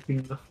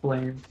breaking the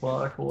flame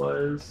clock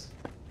was.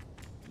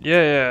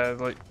 Yeah,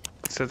 like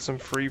sets them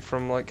free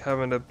from like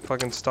having to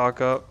fucking stock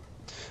up.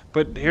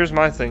 But here's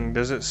my thing: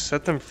 does it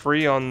set them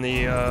free on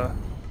the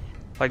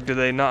like? Do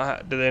they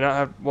not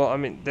have? Well, I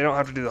mean, they don't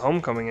have to do the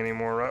homecoming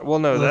anymore, right? Well,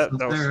 no, that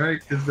was right,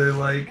 because they're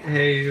like,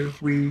 hey,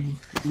 if we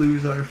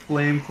lose our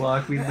flame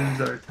clock, we lose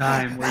our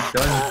time. We're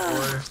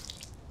done for.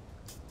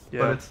 But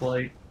yeah. it's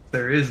like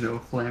there is no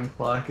flame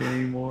clock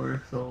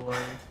anymore, so like,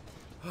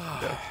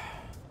 Yeah.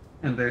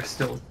 and they're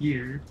still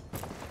here.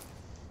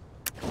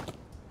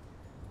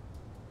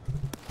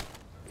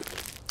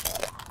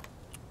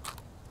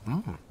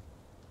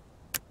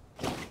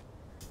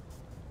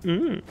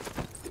 Mm.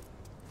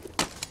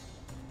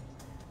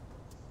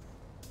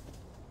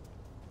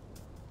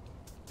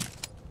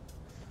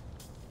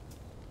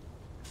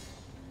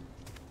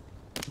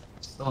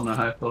 Still don't know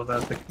how I feel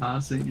about the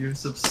constant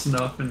use of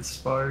snuff and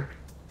spark.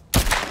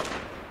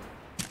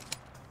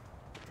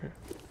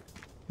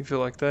 You feel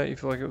like that? You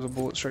feel like it was a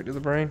bullet straight to the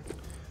brain?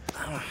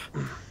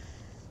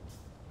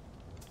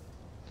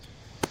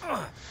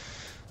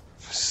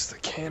 This is the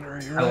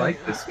cannery, right? I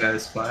like this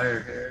guy's fire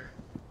hair.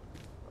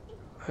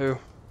 Who?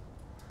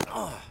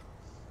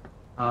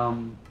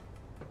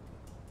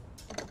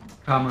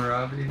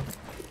 Kamarabi.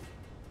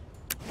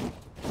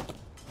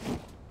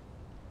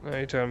 Now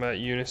you're talking about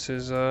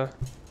Eunice's, or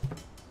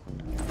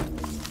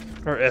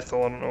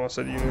Ethel, I don't know why I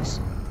said Eunice.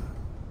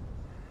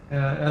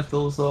 Yeah,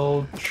 Ethel's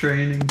old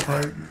training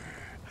partner.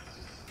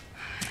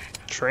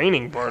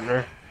 Training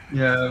partner?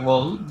 Yeah,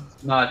 well,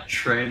 not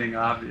training,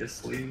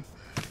 obviously.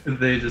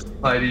 They just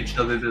fight each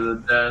other to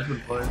the death,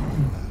 but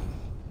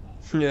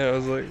Yeah, I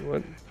was like,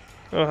 what?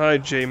 Oh, hi,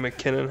 Jay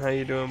McKinnon. How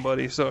you doing,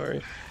 buddy?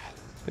 Sorry.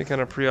 They're kind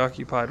of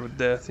preoccupied with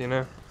death, you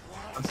know?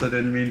 I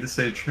didn't mean to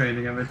say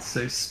training, I meant to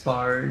say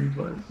sparring,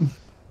 but...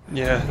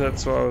 Yeah,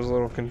 that's why I was a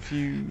little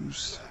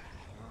confused.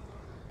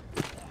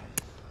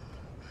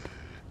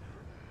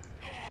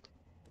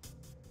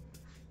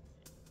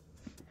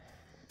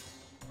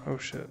 Oh,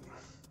 shit.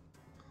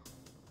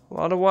 A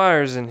lot of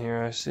wires in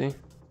here, I see.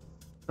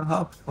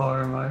 How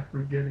far am I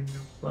from getting new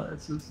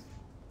glasses?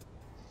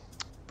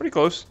 Pretty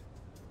close.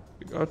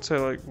 I'd say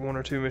like 1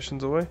 or 2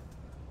 missions away.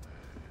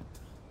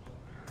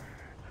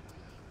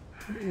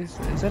 Is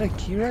that a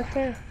key right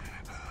there?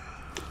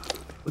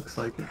 Looks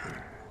like it.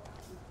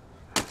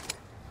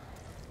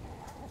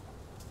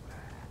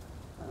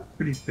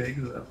 Pretty big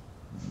though.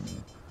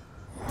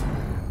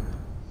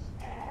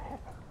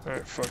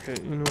 Alright, fuck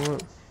it. You know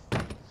what?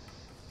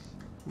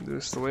 Do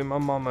this the way my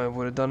mama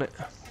would have done it.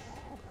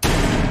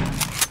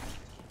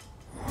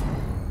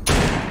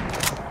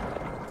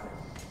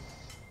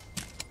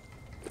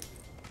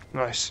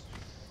 Nice.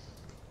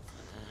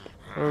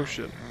 Oh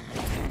shit.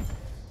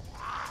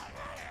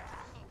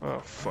 Oh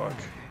fuck.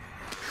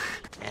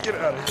 Get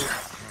out of here.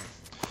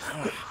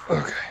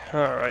 Okay,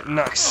 alright,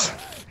 nice.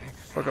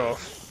 Fuck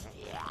off.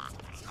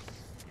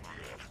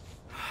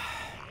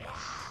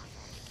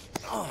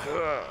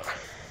 Ugh.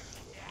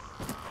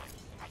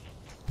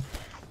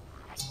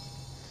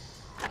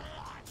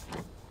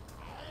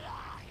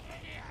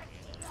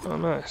 Oh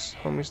nice,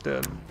 homie's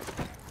dead.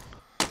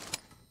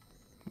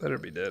 Better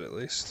be dead at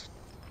least.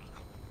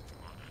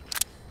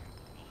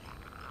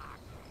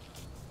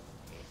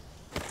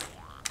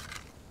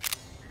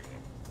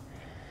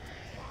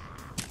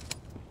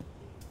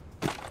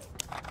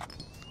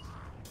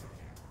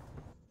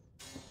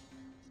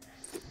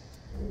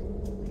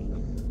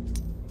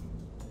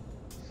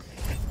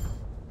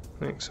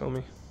 Thanks,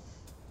 homie.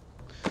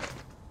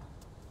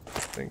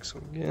 Thanks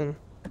again.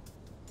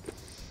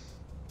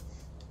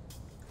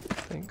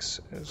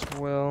 Thanks as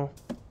well.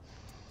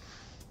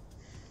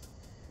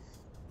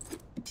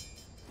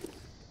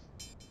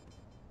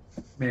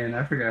 Man,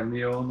 I forgot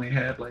Mia only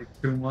had like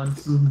 2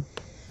 months.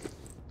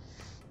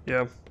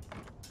 Yeah.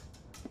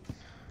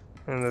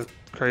 And the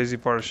crazy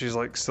part is she's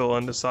like still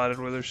undecided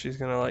whether she's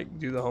gonna like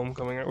do the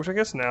homecoming, which I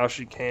guess now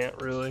she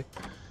can't really.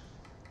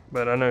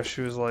 But I know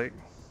she was like,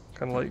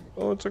 kind of like,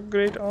 oh, it's a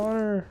great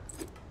honor.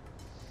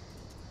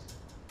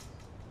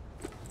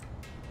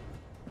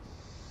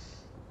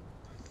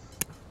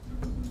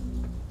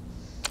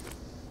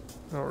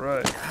 All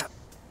right.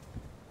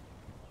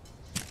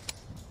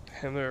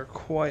 And there are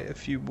quite a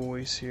few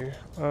boys here.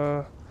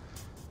 I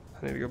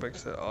need to go back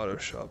to that auto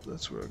shop.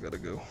 That's where I gotta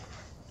go.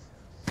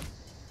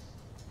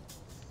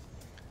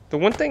 The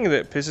one thing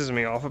that pisses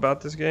me off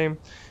about this game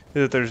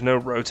is that there's no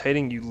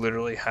rotating. You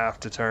literally have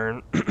to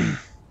turn.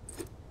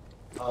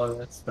 Oh,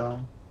 that's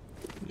dumb.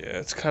 Yeah,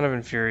 it's kind of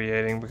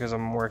infuriating because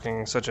I'm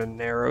working in such a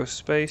narrow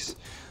space.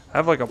 I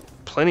have like a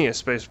plenty of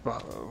space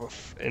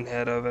in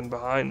ahead of and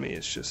behind me.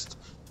 It's just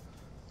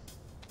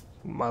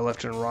my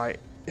left and right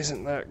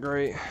isn't that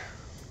great.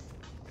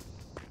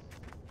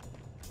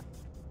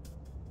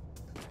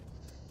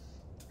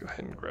 Go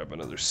ahead and grab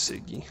another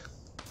ciggy.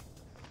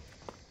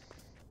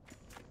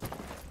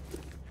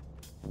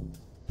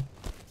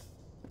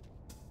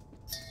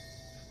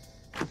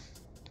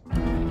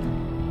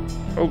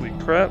 Holy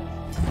crap.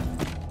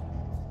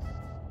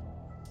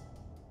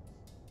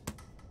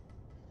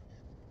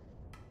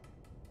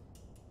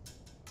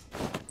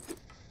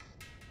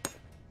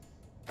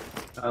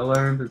 I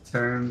learned a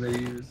term they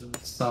use in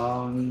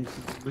songs,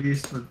 at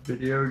least with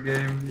video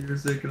game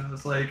music, and I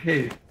was like,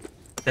 hey,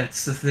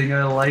 that's the thing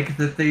I like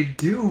that they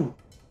do.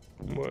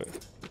 What?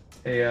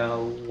 A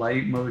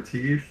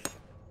leitmotif.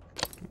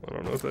 I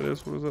don't know what that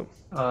is. What is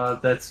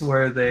it? That's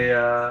where they,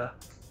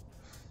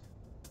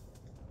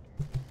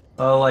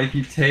 like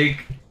you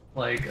take,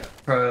 like,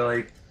 probably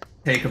like,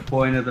 take a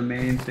point of the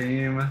main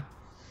theme,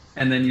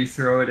 and then you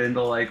throw it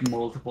into like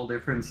multiple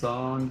different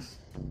songs.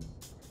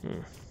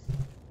 Hmm.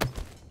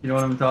 You know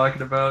what I'm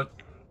talking about?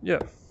 Yeah.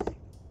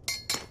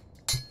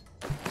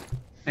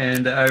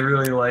 And I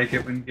really like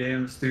it when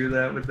games do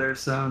that with their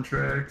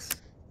soundtracks.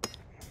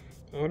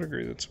 I would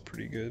agree that's a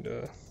pretty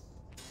good,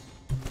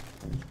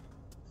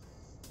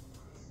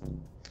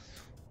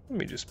 let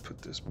me just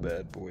put this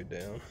bad boy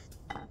down.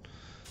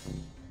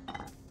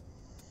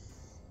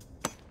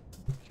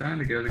 Trying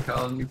to go to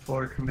Colony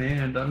 4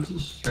 Command, I'm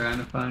just trying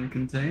to find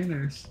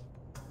containers.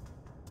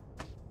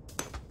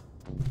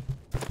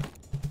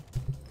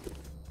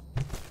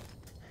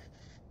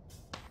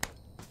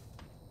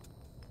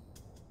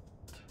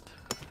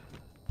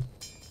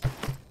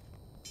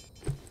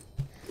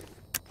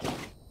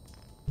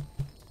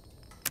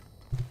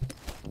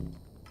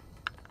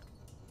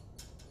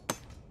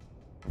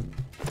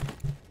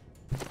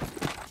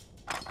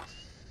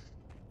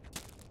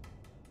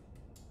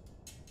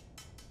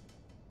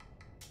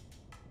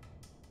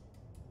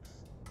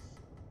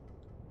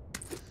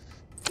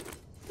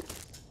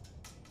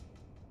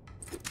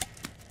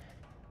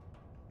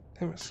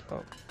 Damn it.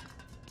 Oh.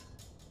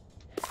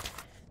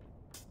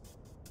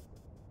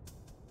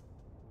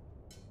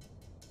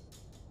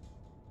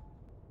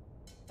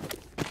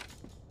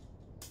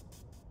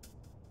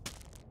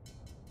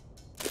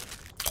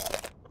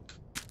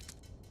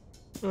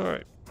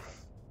 Alright.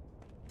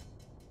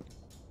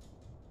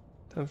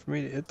 Time for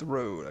me to hit the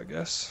road, I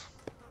guess.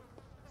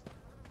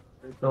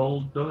 The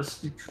old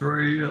dusty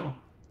trail.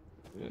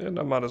 And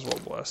I might as well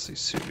blast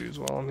these two dudes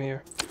while I'm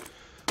here.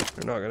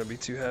 They're not gonna be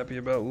too happy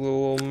about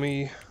little old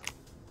me.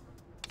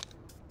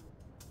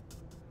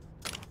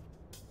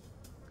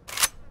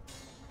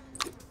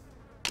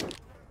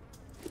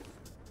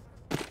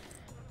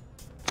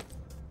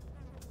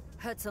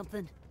 Heard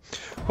something.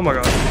 Oh my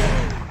god.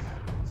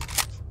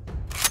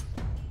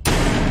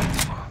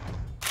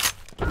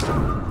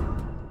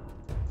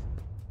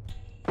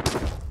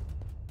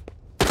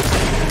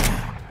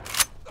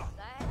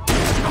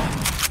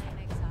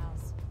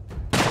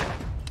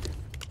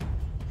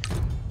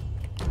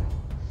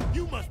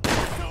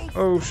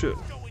 Oh shit.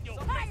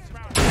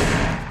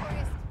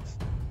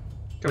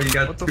 Well, you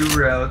got two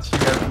routes. You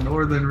got the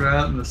northern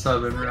route and the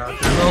southern route.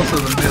 There's also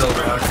the middle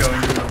route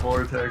going through the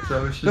vortex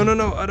ocean. No, no,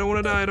 no, I don't want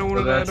to die, I don't want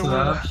to die, I That's don't an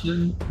want to die.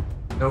 option.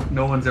 Nope,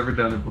 no one's ever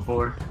done it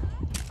before.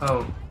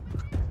 Oh.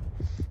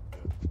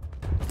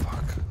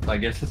 Fuck. I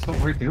guess that's what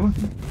we're doing.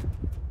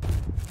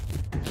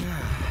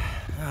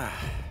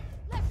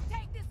 Let's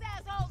take this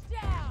asshole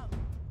down.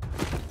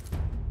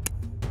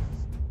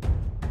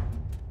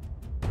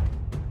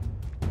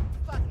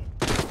 Fuck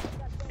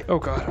it. Oh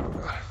god, oh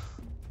god.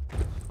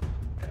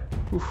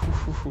 Oof,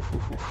 oof, oof, oof,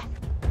 oof, oof.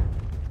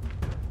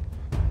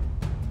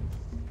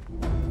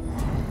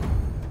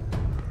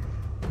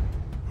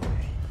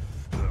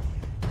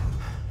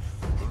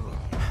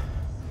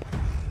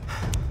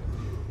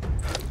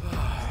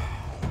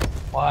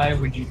 Why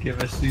would you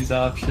give us these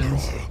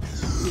options?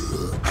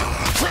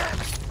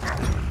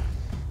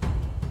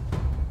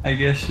 I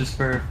guess just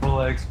for a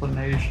full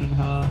explanation,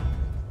 huh?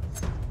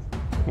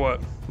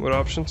 What? What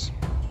options?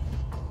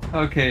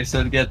 Okay,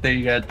 so to get there,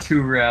 you got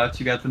two routes.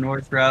 You got the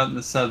north route and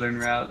the southern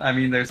route. I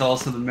mean, there's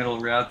also the middle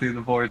route through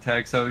the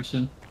vortex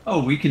ocean.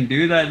 Oh, we can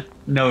do that?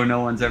 No,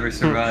 no one's ever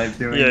survived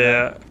doing Yeah,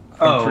 that. yeah.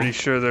 I'm Oh. pretty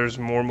sure there's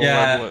more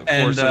Yeah, malevolent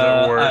and forces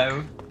at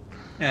work.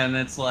 and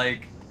it's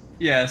like,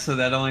 yeah, so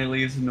that only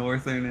leaves the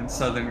northern and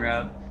southern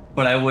route.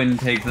 But I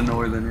wouldn't take the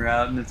northern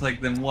route, and it's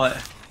like, then what?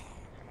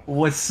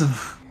 What's the...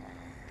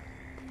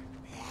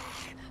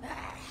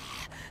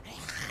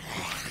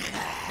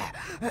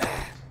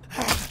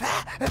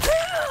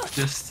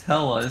 Just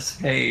tell us,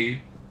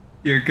 hey,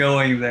 you're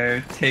going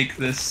there, take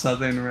this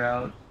southern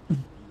route.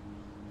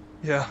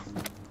 Yeah.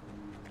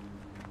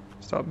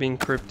 Stop being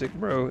cryptic,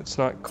 bro. It's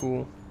not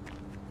cool.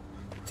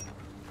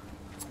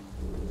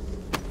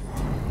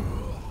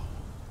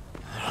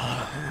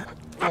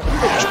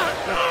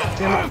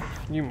 Damn it.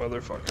 You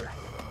motherfucker.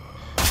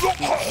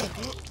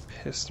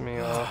 Pissed me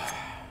off.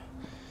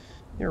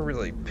 You're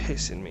really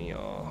pissing me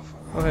off.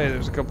 Oh hey,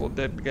 there's a couple of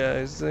dead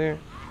guys there.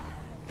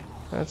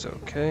 That's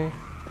okay.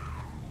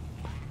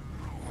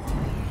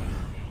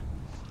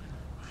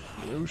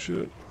 Oh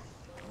shit.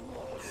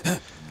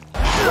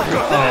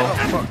 Oh,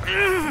 fuck.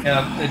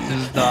 Yep, it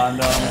just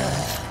dawned on me.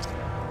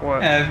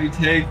 What? Yeah, if you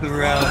take the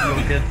route,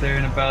 you'll get there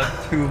in about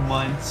 2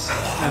 months,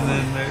 and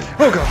then there's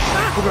Oh god!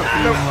 Oh god!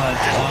 2 No.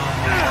 months.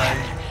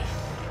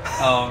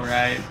 Oh,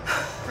 right.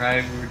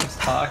 Right, we were just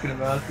talking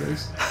about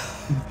this.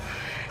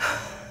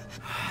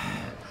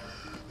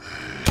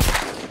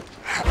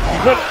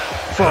 No.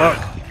 Fuck.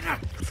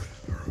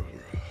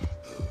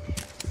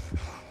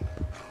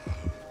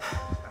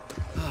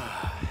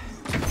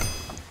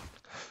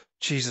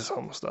 Jesus, I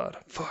almost died.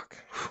 Fuck.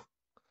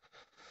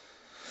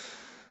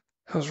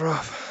 That was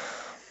rough.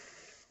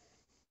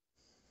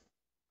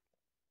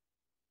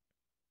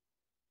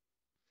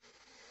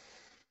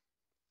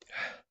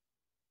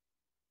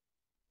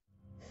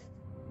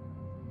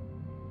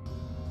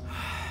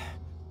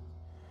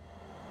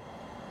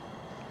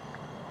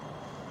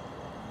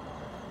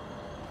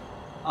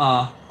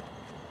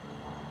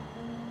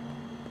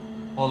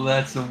 Well,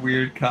 that's a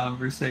weird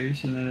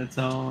conversation in its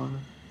own.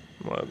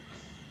 What?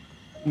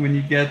 When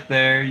you get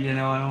there, you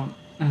know,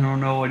 I don't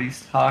know what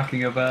he's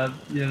talking about.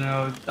 You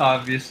know,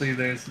 obviously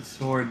there's a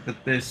sword,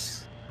 but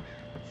this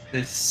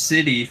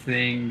city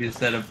thing, is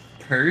that a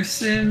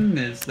person?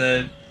 Is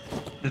that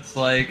it's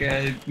like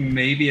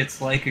maybe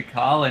it's like a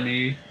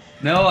colony?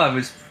 No, I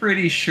was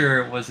pretty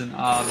sure it was an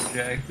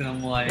object, and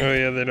I'm like, Oh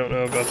yeah, they don't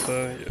know about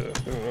the.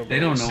 Yeah, they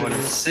don't know what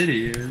a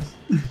cities. city is.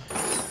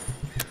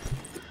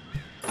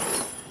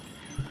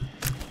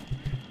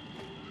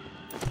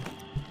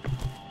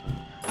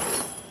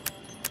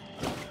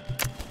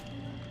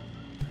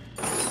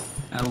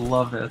 I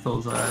love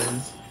Ethel's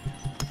eyes.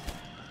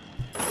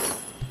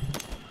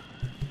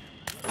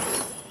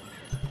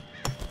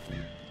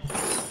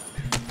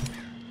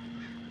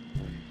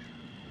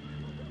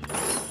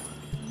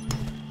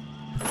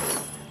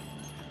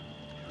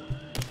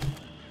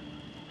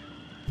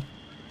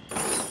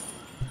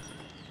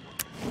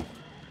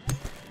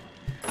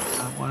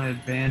 want to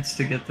advance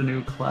to get the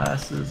new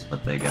classes,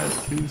 but they got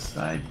 2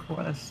 side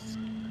quests.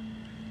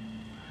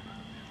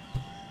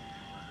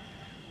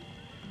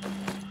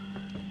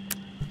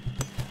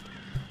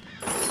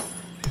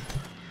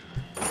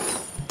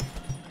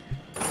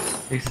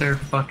 They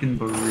serve fucking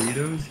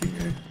burritos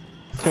here?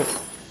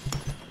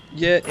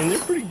 Yeah, and they're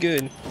pretty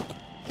good.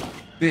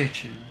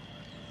 Bitchin'.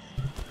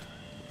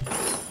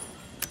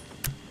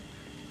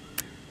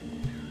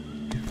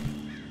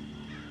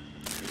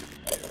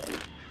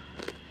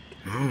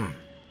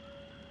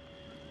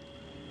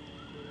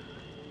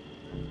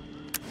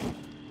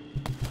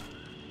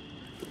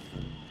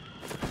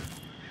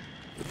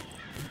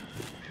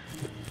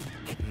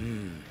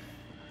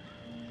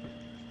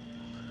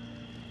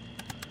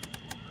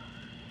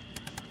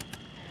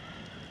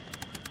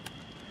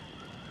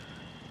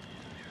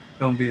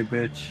 Don't be a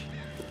bitch.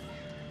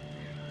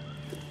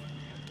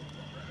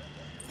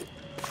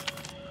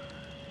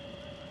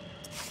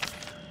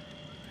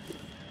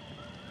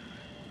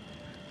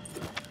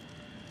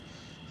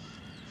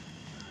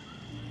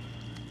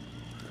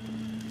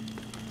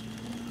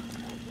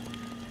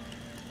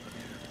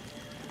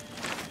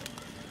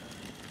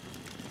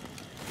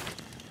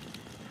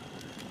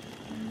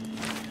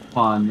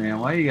 Come on, man.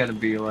 Why you gotta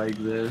be like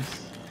this?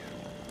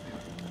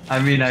 I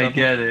mean, I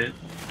get it,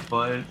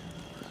 but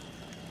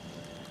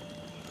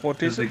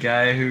What is the it?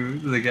 guy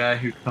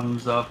who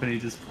comes up and he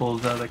just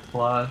pulls out a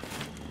cloth.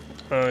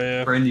 Oh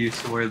yeah. Friend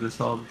used to wear this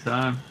all the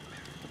time.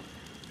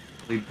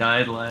 He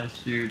died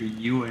last year to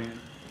UN,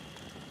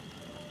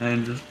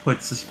 and just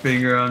puts his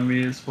finger on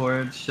me, his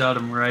forehead, shot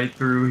him right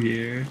through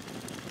here.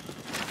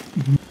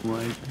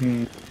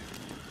 Like,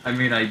 I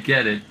mean, I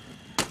get it,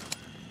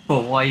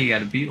 but why you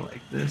gotta be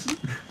like this?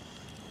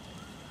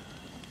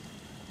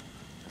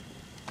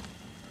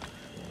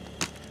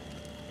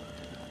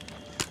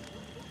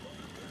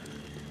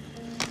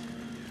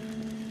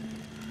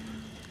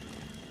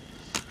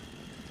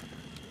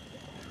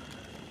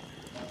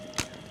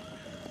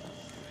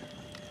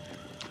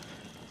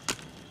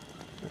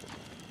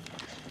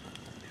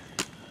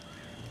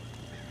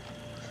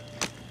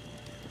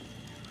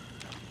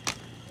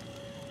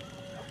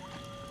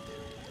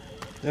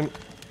 Damn it.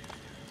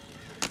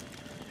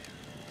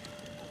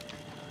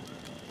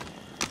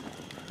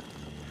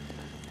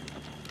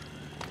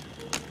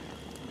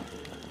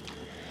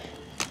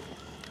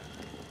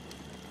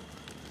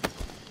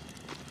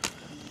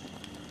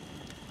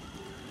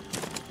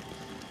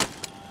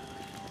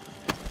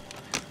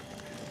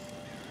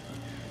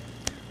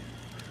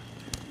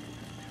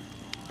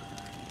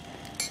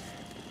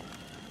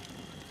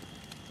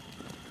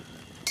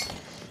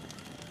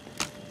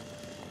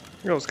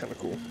 That was kind of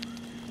cool.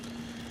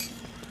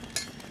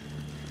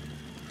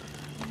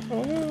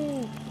 Oh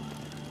no!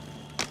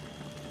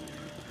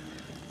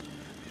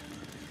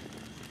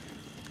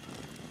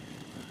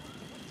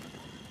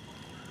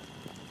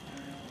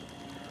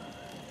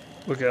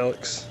 Look,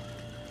 Alex.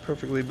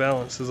 Perfectly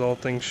balanced as all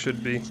things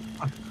should be.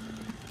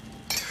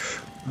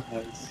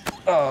 Nice.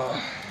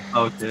 Oh.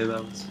 Okay,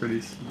 that was pretty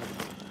smooth.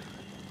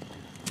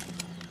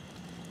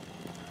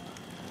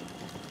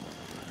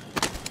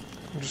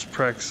 I'm just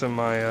practicing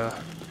my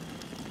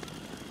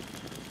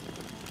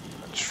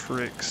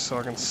tricks so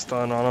I can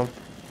stun on them.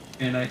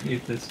 And I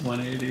hate this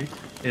 180.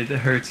 It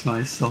hurts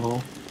my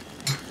soul.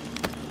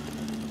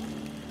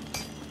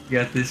 You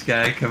got this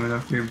guy coming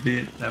up here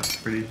being that was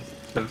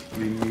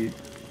pretty neat.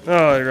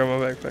 Oh, I got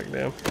my backpack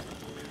down.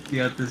 You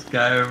got this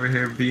guy over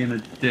here being a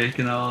dick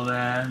and all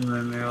that, and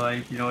then they're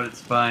like, you know what,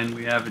 it's fine,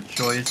 we have a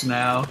choice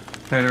now.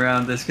 Turn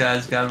around, this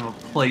guy's got him a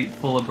plate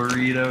full of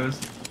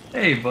burritos.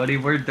 Hey buddy,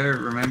 we're dirt,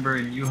 remember,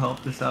 and you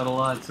helped us out a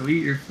lot, so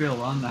eat your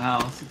fill on the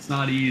house. It's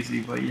not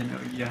easy, but you know,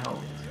 you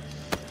helped.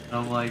 And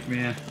I'm like,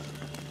 man,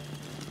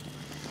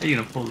 how you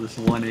gonna pull this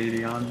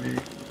 180 on me?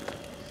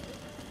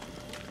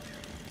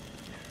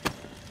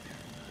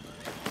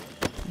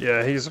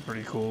 Yeah, he's a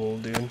pretty cool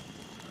old dude.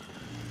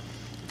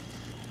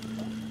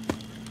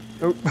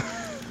 Oh.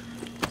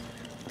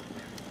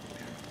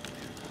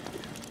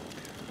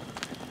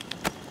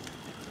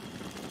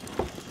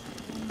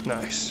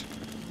 Nice.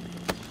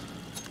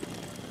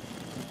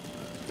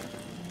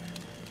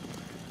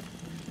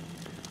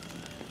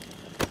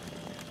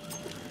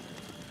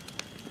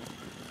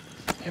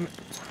 Damn it.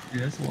 Yeah,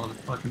 that's a lot of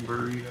fucking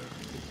burritos.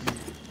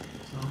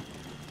 So.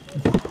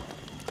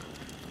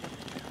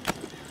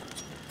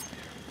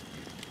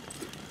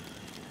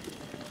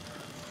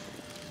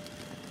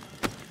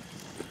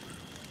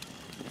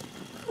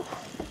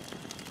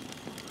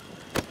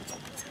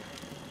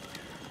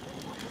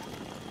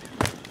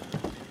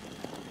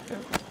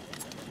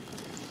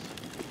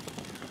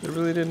 They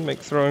really didn't make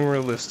throwing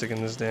realistic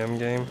in this damn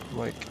game.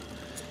 Like,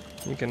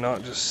 you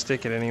cannot just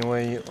stick it any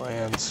way it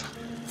lands.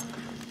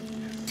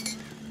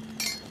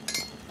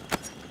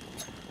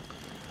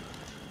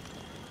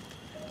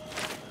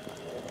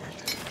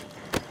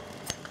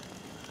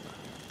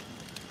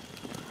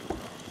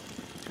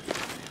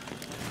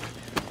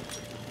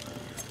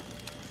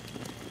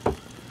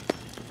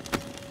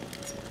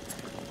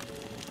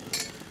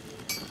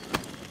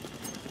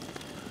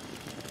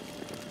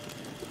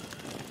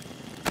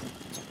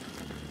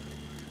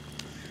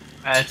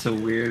 That's a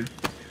weird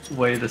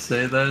way to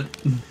say that.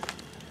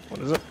 What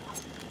is it?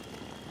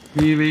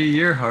 Maybe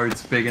your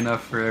heart's big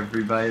enough for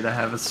everybody to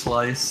have a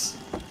slice.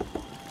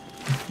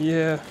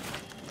 Yeah.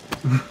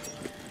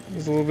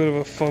 It's a little bit of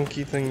a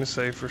funky thing to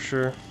say for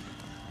sure.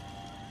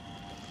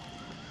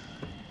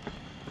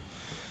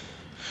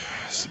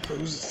 I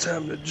suppose it's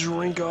time to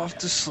drink off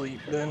to sleep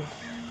then.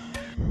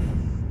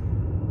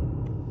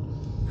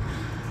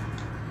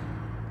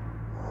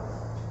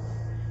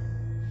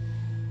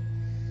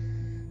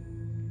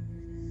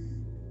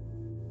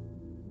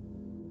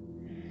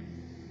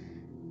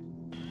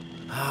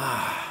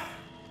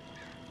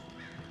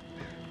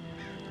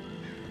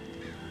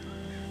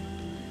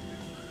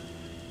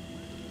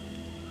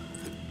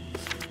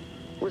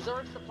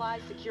 Reserve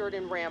supplies secured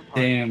in Rampart.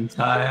 Damn,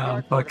 Ty, I'm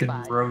Lumberyard fucking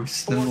fortified.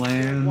 roasting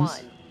 421.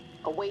 lands.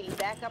 Awaiting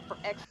backup for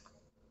X.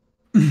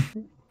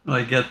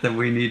 I get that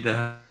we need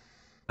to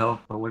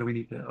help, but what do we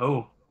need to?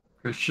 Oh,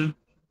 Christian?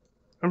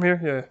 I'm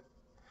here, yeah.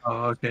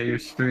 Oh, okay, your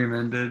stream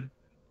ended.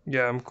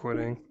 Yeah, I'm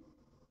quitting.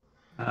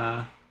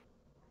 Uh,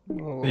 I'm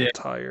a little yeah,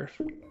 tired.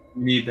 we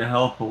need to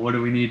help, but what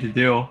do we need to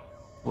do?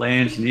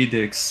 Lange, you need to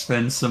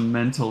expend some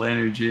mental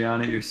energy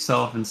on it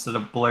yourself instead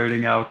of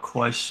blurting out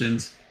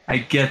questions. I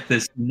get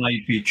this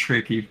might be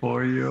tricky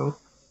for you.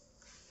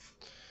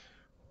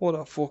 What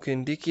a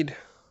fucking dickhead.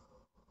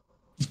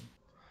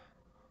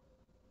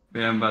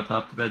 Yeah, I'm about to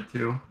hop to bed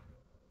too.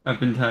 I've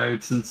been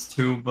tired since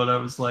 2, but I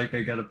was like,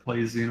 I gotta play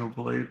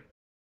Xenoblade.